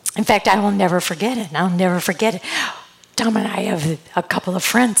 In fact, I will never forget it. I'll never forget it. Tom and I have a couple of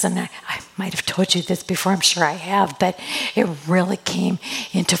friends, and I might have told you this before, I'm sure I have, but it really came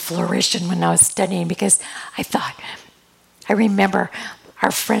into fruition when I was studying because I remember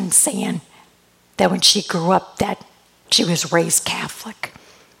our friend saying that when she grew up that she was raised Catholic.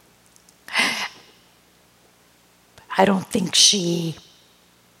 I think she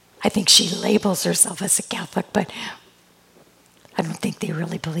labels herself as a Catholic, but I don't think they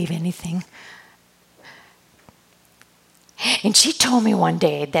really believe anything. And she told me one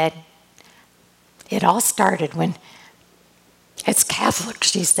day that it all started when, as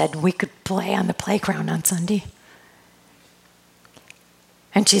Catholics, she said, we could play on the playground on Sunday.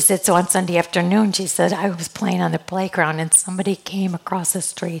 And she said, so on Sunday afternoon, she said, I was playing on the playground and somebody came across the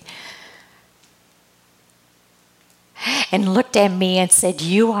street and looked at me and said,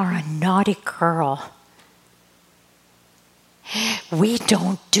 you are a naughty girl. We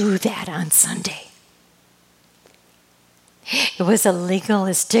don't do that on Sunday. It was a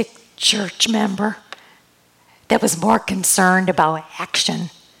legalistic church member that was more concerned about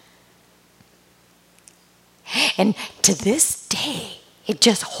action. And to this day, it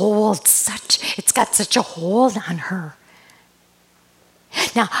just it's got such a hold on her.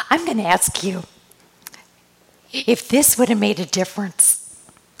 Now, I'm going to ask you, if this would have made a difference,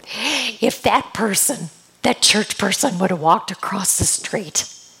 if that church person would have walked across the street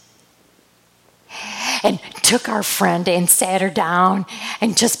and took our friend and sat her down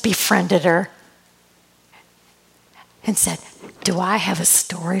and just befriended her and said, do I have a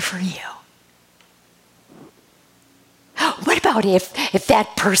story for you? What about if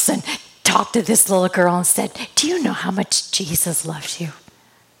that person talked to this little girl and said, do you know how much Jesus loves you?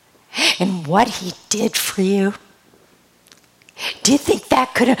 And what he did for you? Do you think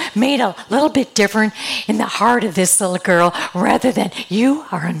that could have made a little bit different in the heart of this little girl rather than you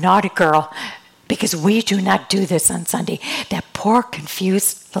are a naughty girl because we do not do this on Sunday? That poor,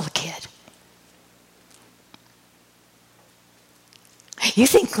 confused little kid. You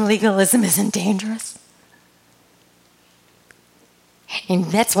think legalism isn't dangerous? And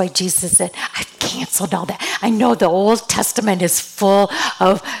that's why Jesus said, I've canceled all that. I know the Old Testament is full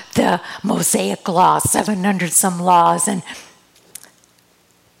of the Mosaic law, 700 some laws, and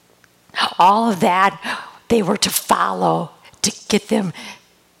all of that they were to follow to get them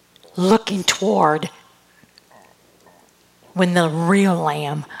looking toward when the real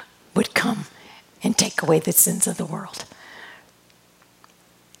Lamb would come and take away the sins of the world.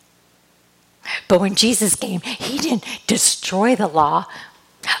 But when Jesus came, he didn't destroy the law.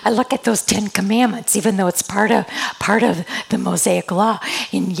 I look at those 10 commandments, even though it's part of the Mosaic law,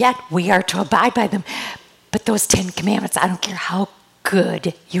 and yet we are to abide by them. But those 10 commandments, I don't care how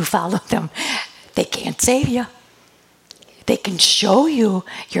good you follow them, they can't save you. They can show you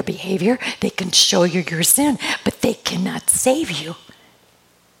your behavior, they can show you your sin, but they cannot save you.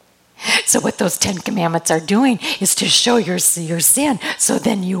 So what those 10 commandments are doing is to show your sin, so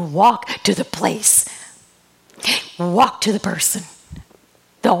then you walk to the place. Walk to the person,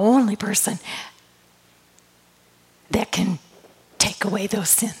 the only person that can take away those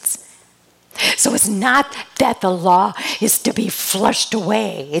sins. So it's not that the law is to be flushed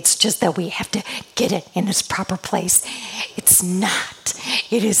away. It's just that we have to get it in its proper place. It's not.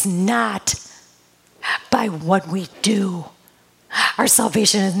 It is not by what we do. Our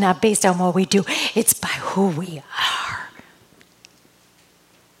salvation is not based on what we do. It's by who we are.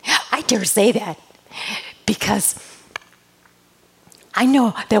 I dare say that because I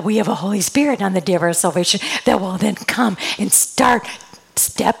know that we have a Holy Spirit on the day of our salvation that will then come and start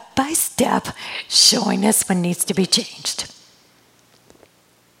step by step showing us what needs to be changed.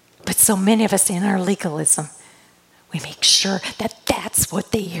 But so many of us in our legalism, we make sure that that's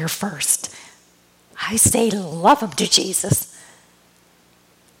what they hear first. I say love them to Jesus.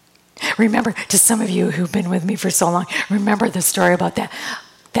 Remember, to some of you who've been with me for so long, remember the story about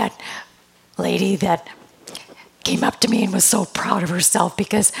that lady that came up to me and was so proud of herself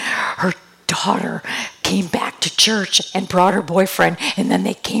because her daughter came back to church and brought her boyfriend, and then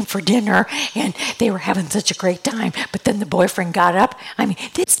they came for dinner and they were having such a great time. But then the boyfriend got up. I mean,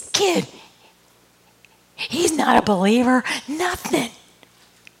 this kid, he's not a believer, nothing.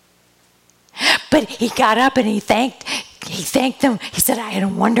 But he got up and he thanked them. He said, I had a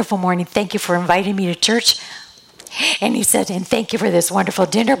wonderful morning. Thank you for inviting me to church. And he said, and thank you for this wonderful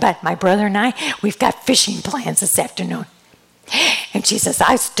dinner, but my brother and I, we've got fishing plans this afternoon. And she says,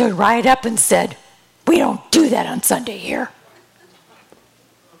 I stood right up and said, we don't do that on Sunday here.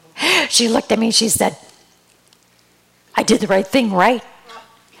 She looked at me and she said, I did the right thing, right?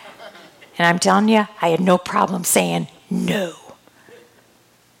 And I'm telling you, I had no problem saying no.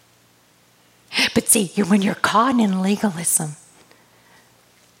 But see, when you're caught in legalism,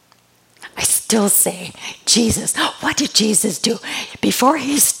 I still say, Jesus, what did Jesus do? Before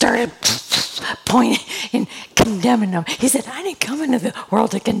he started pointing and condemning them, he said, I didn't come into the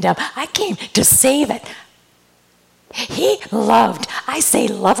world to condemn. I came to save it. He loved. I say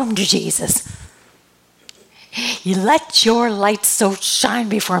love him to Jesus. You let your light so shine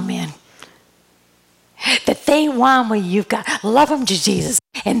before men that they want what you've got. Love them to Jesus.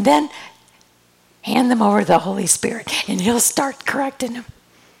 And then hand them over to the Holy Spirit, and he'll start correcting them.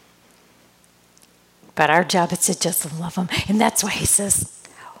 But our job is to just love them. And that's why he says,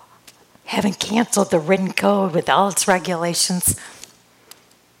 having canceled the written code with all its regulations,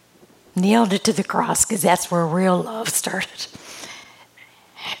 nailed it to the cross, because that's where real love started.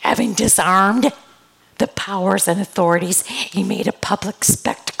 Having disarmed the powers and authorities, he made a public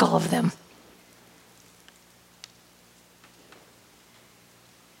spectacle of them.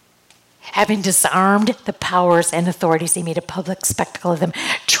 Having disarmed the powers and authorities, he made a public spectacle of them,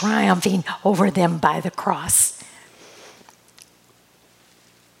 triumphing over them by the cross.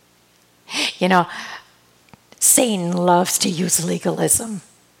 You know, Satan loves to use legalism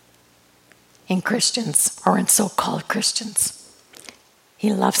in Christians or in so-called Christians.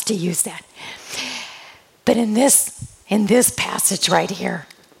 He loves to use that. But in this passage right here,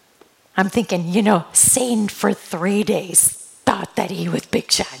 I'm thinking, you know, Satan for 3 days thought that he was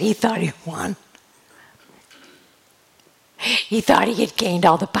big shot. He thought he won. He thought he had gained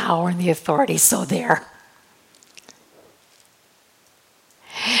all the power and the authority, so there.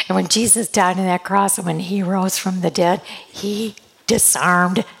 And when Jesus died on that cross and when he rose from the dead, he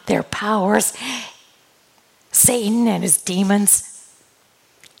disarmed their powers, Satan and his demons,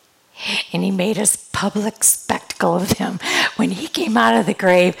 and he made us public spectacle of him. When he came out of the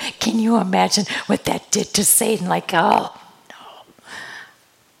grave, can you imagine what that did to Satan? Like, oh, no.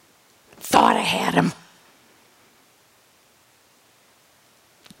 Thought I had him.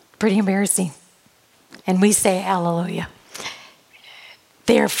 Pretty embarrassing. And we say hallelujah.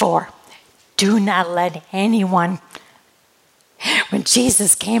 Therefore, do not let anyone. When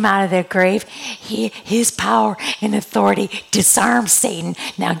Jesus came out of the grave, his power and authority disarmed Satan.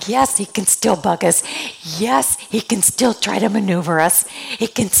 Now, yes, he can still bug us. Yes, he can still try to maneuver us. He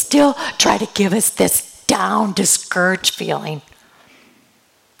can still try to give us this down, discouraged feeling.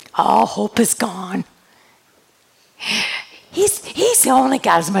 All hope is gone. He's only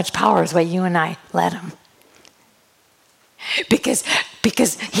got as much power as what you and I let him. Because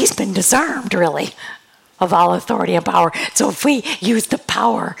he's been disarmed, really, of all authority and power. So if we use the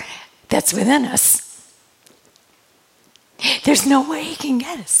power that's within us, there's no way he can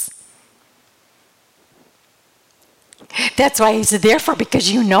get us. That's why he said, therefore,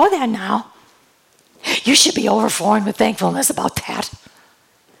 because you know that now, you should be overflowing with thankfulness about that.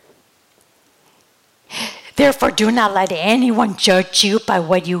 Therefore, do not let anyone judge you by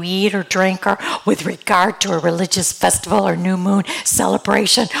what you eat or drink, or with regard to a religious festival or new moon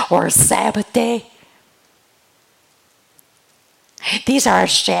celebration or a Sabbath day. These are a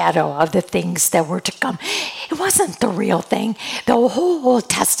shadow of the things that were to come. It wasn't the real thing. The whole Old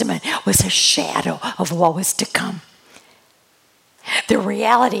Testament was a shadow of what was to come. The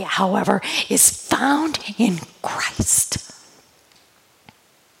reality, however, is found in Christ.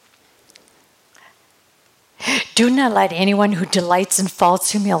 Do not let anyone who delights in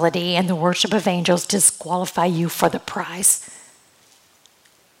false humility and the worship of angels disqualify you for the prize.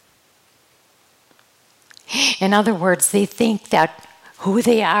 In other words, they think that who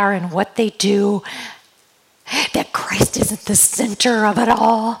they are and what they do, that Christ isn't the center of it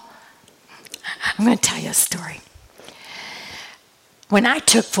all. I'm going to tell you a story. When I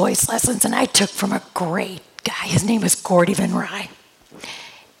took voice lessons, and I took from a great guy, his name was Gordy Van Rye.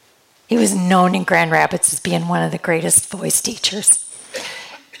 He was known in Grand Rapids as being one of the greatest voice teachers.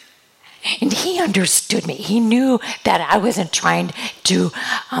 And he understood me. He knew that I wasn't trying to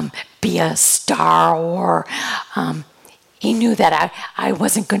be a star, or he knew that I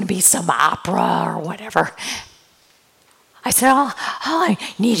wasn't going to be some opera or whatever. I said, all I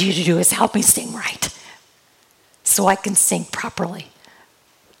need you to do is help me sing right so I can sing properly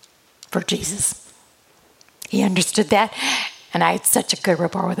for Jesus. He understood that. And I had such a good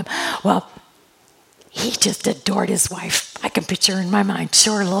rapport with him. Well, he just adored his wife. I can picture her in my mind.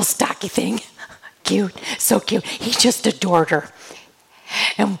 Short, little stocky thing. Cute, so cute. He just adored her.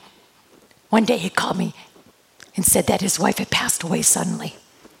 And one day he called me and said that his wife had passed away suddenly.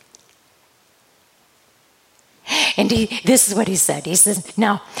 And this is what he said. He says,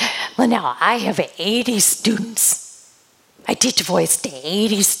 now, Lynnelle, I have 80 students. I teach voice to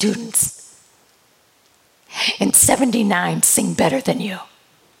 80 students. And 79 sing better than you.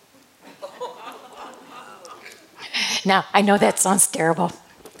 Now, I know that sounds terrible,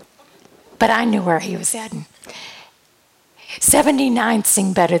 but I knew where he was heading. 79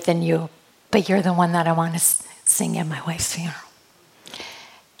 sing better than you, but you're the one that I want to sing at my wife's funeral.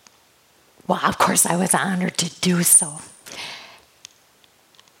 Well, of course, I was honored to do so.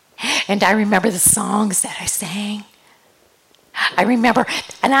 And I remember the songs that I sang. I remember,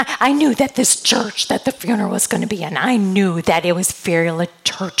 and I knew that this church that the funeral was going to be in, I knew that it was very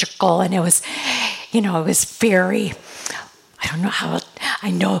liturgical, and it was, it was very, I don't know how,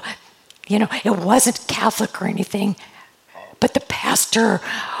 I know, it wasn't Catholic or anything, but the pastor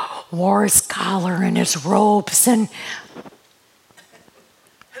wore his collar and his robes, and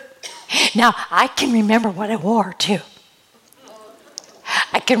now I can remember what I wore too.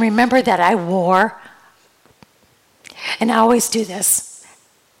 I can remember that I wore, and I always do this,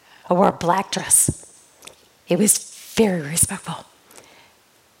 I wore a black dress. It was very respectful.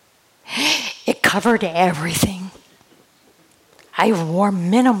 It covered everything. I wore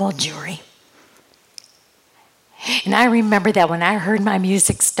minimal jewelry. And I remember that when I heard my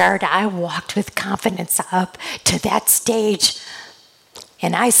music start, I walked with confidence up to that stage.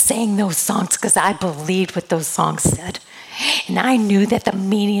 And I sang those songs because I believed what those songs said. And I knew that the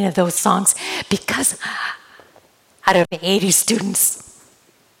meaning of those songs, because out of 80 students,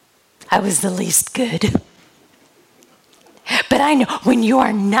 I was the least good. But I know when you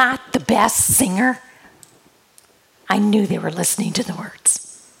are not the best singer, I knew they were listening to the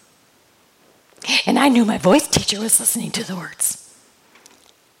words. And I knew my voice teacher was listening to the words.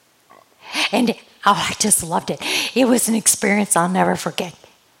 And I just loved it. It was an experience I'll never forget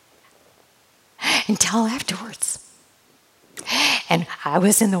until afterwards. And I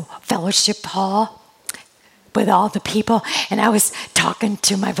was in the fellowship hall, with all the people, and I was talking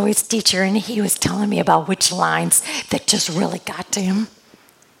to my voice teacher, and he was telling me about which lines that just really got to him.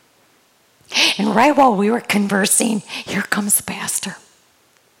 And right while we were conversing, here comes the pastor.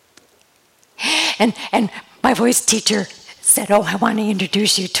 And my voice teacher said, "Oh, I want to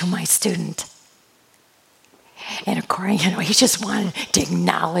introduce you to my student." And of course, he just wanted to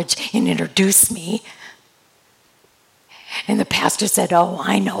acknowledge and introduce me. And the pastor said, "Oh,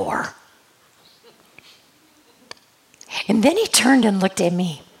 I know her." And then he turned and looked at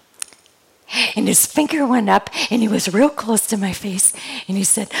me. And his finger went up, and he was real close to my face. And he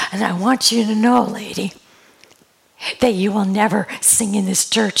said, "And I want you to know, lady, that you will never sing in this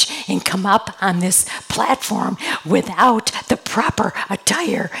church and come up on this platform without the proper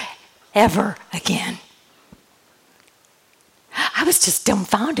attire ever again." I was just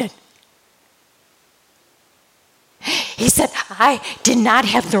dumbfounded. He said, I did not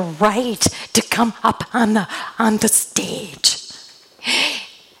have the right to come up on the stage.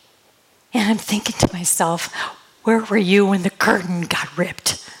 And I'm thinking to myself, where were you when the curtain got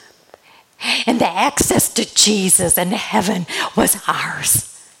ripped? And the access to Jesus and heaven was ours.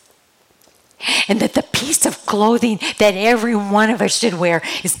 And that the piece of clothing that every one of us should wear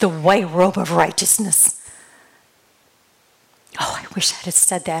is the white robe of righteousness. Oh, I wish I had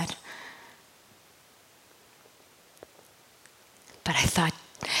said that. But I thought,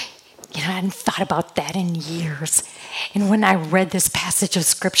 I hadn't thought about that in years. And when I read this passage of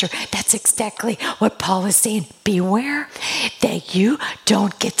Scripture, that's exactly what Paul is saying. Beware that you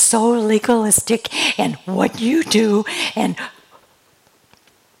don't get so legalistic in what you do. And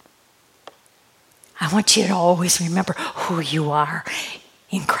I want you to always remember who you are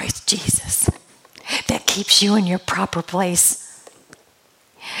in Christ Jesus. That keeps you in your proper place.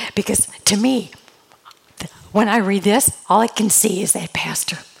 Because to me, when I read this, all I can see is that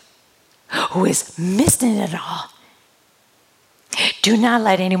pastor who is missing it all. Do not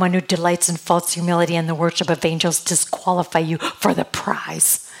let anyone who delights in false humility and the worship of angels disqualify you for the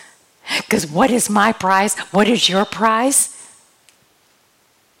prize. Because what is my prize? What is your prize?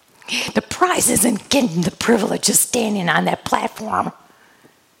 The prize isn't getting the privilege of standing on that platform.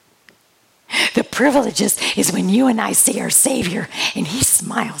 The privilege is when you and I see our Savior and He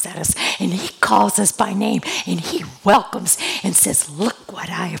smiles at us and He calls us by name and He welcomes and says, "Look what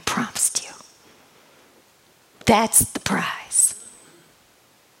I have promised you." That's the prize.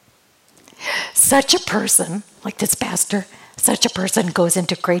 Such a person, like this pastor, such a person goes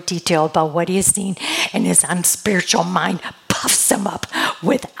into great detail about what he has seen, and his unspiritual mind puffs him up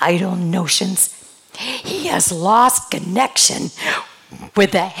with idle notions. He has lost connection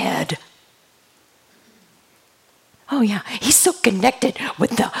with the head. Oh yeah, he's so connected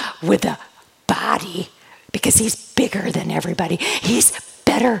with the body because he's bigger than everybody. He's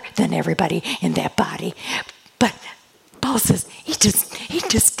better than everybody in that body. But Paul says he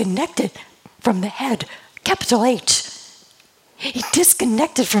disconnected from the head, capital H. He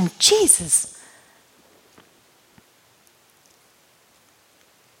disconnected from Jesus.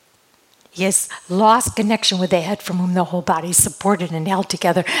 He has lost connection with the head, from whom the whole body is supported and held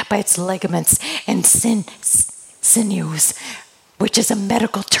together by its ligaments and sinews, which is a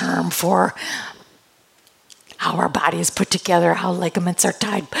medical term for how our body is put together, how ligaments are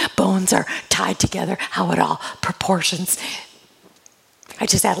tied, bones are tied together, how it all proportions. I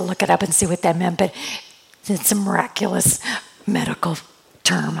just had to look it up and see what that meant, but it's a miraculous medical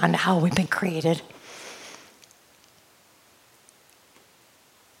term on how we've been created.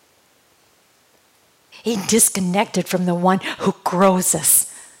 He disconnected from the one who grows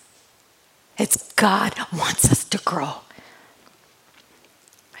us. It's God wants us to grow.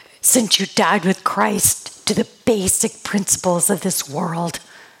 Since you died with Christ to the basic principles of this world,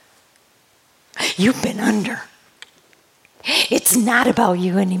 you've been under. It's not about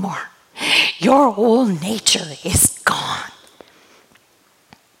you anymore. Your old nature is gone.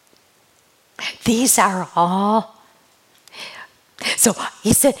 These are all. So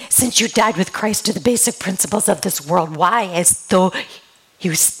he said, since you died with Christ to the basic principles of this world, why, as though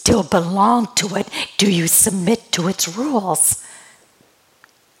you still belong to it, do you submit to its rules?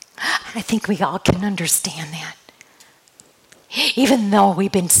 I think we all can understand that. Even though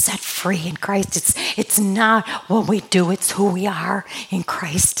we've been set free in Christ, it's not what we do, it's who we are in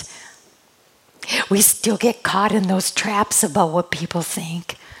Christ. We still get caught in those traps about what people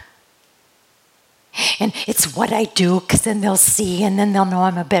think. And it's what I do, because then they'll see and then they'll know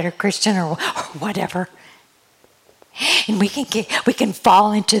I'm a better Christian or whatever. And we can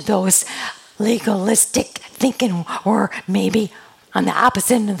fall into those legalistic thinking, or maybe on the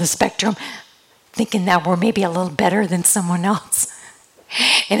opposite end of the spectrum, thinking that we're maybe a little better than someone else.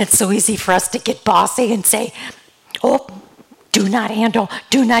 And it's so easy for us to get bossy and say, oh, do not handle,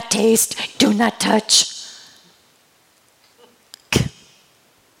 do not taste, do not touch.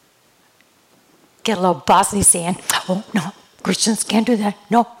 Get a little bossy saying, oh, no, Christians can't do that.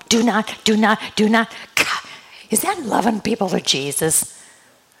 No, do not, do not, do not. God, is that loving people to Jesus?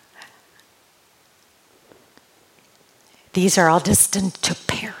 These are all destined to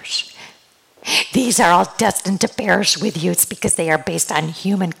perish. These are all destined to perish with you. It's because they are based on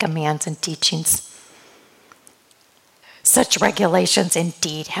human commands and teachings. Such regulations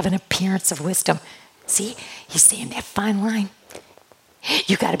indeed have an appearance of wisdom. See, he's saying that fine line.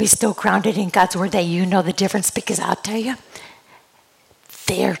 You got to be still grounded in God's word that you know the difference, because I'll tell you,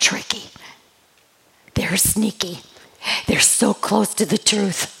 they're tricky. They're sneaky. They're so close to the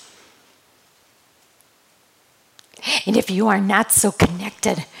truth. And if you are not so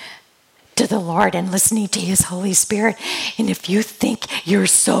connected to the Lord and listening to his Holy Spirit, and if you think you're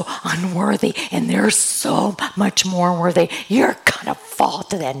so unworthy and they're so much more worthy, you're going to fall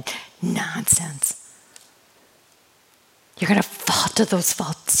to that nonsense. You're going to fall to those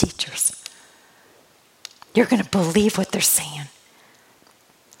false teachers. You're going to believe what they're saying.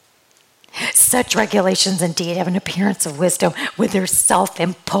 Such regulations indeed have an appearance of wisdom with their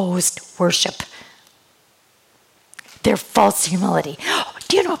self-imposed worship. Their false humility.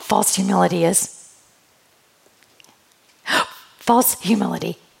 Do you know what false humility is? False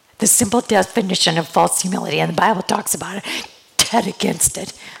humility. The simple definition of false humility, and the Bible talks about it, dead against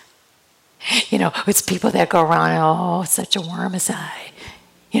it. You know, it's people that go around, oh, such a worm as I.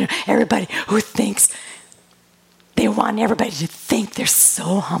 You know, everybody who thinks, they want everybody to think they're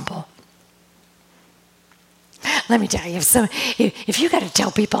so humble. Let me tell you, if you got to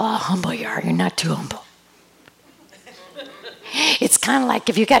tell people how humble you are, you're not too humble. It's kind of like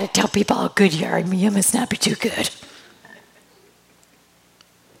if you got to tell people how good you are, you must not be too good.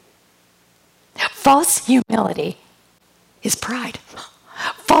 False humility is pride.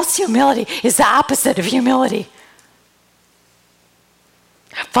 False humility is the opposite of humility.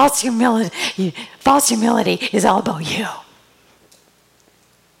 False humility is all about you.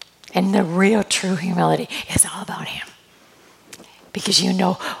 And the real true humility is all about him. Because you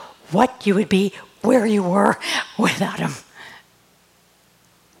know what you would be, where you were without him.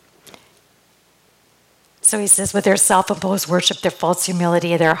 So he says, with their self-imposed worship, their false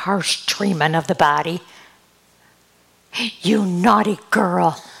humility, their harsh treatment of the body. You naughty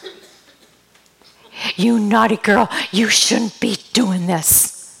girl. You naughty girl. You shouldn't be doing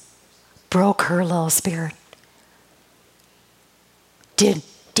this. Broke her little spirit. Did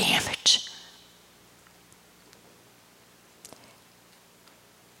damage.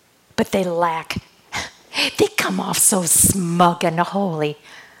 But they lack. They come off so smug and holy.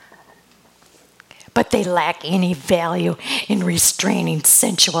 But they lack any value in restraining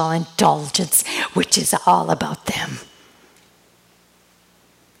sensual indulgence, which is all about them.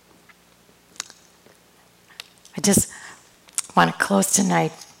 I just want to close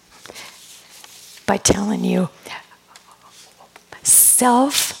tonight by telling you,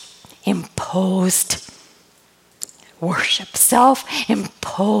 self-imposed worship,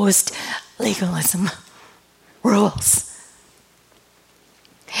 self-imposed legalism, rules.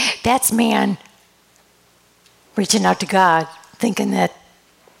 That's man reaching out to God, thinking that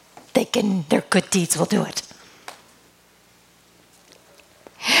their good deeds will do it.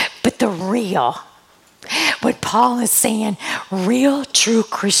 But the real, what Paul is saying, real true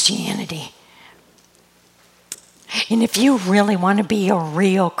Christianity. And if you really want to be a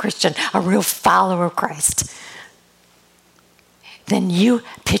real Christian, a real follower of Christ, then you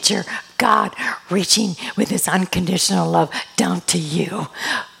picture God reaching with his unconditional love down to you.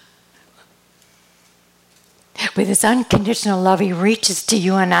 With his unconditional love, he reaches to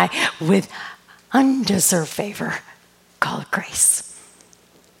you and I with undeserved favor called grace.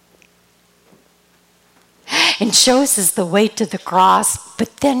 And shows us the way to the cross,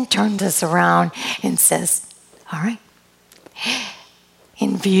 but then turns us around and says, all right,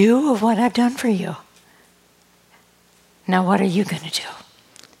 in view of what I've done for you, now what are you going to do?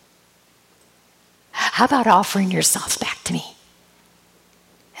 How about offering yourselves back to me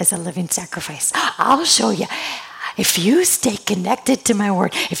as a living sacrifice? I'll show you. If you stay connected to my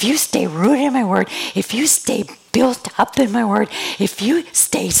word, if you stay rooted in my word, if you stay built up in my word, if you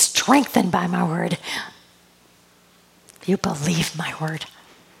stay strengthened by my word, you believe my word,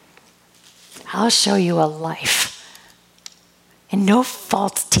 I'll show you a life. And no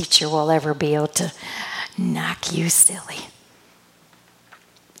false teacher will ever be able to knock you silly.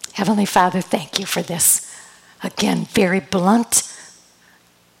 Heavenly Father, thank you for this. Again, very blunt.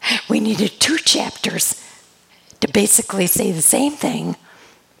 We needed 2 chapters to basically say the same thing,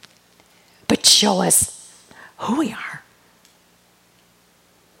 show us who we are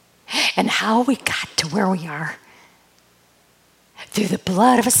and how we got to where we are through the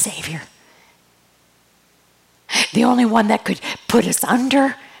blood of a Savior. The only one that could put us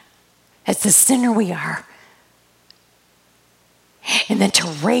under as the sinner we are. And then to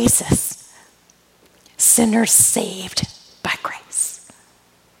raise us, sinners saved by grace.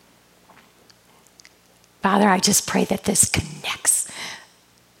 Father, I just pray that this connects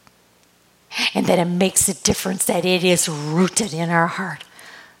and that it makes a difference, that it is rooted in our heart.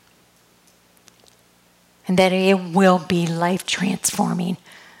 And that it will be life transforming,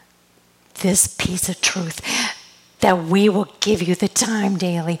 this piece of truth, that we will give you the time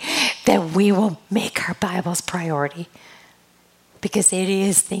daily, that we will make our Bibles priority, because it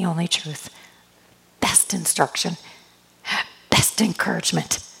is the only truth, best instruction, best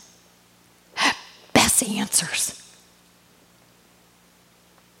encouragement, best answers.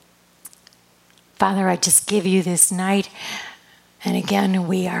 Father, I just give you this night, and again,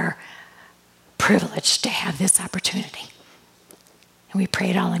 we are privileged to have this opportunity. And we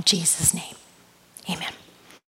pray it all in Jesus' name. Amen.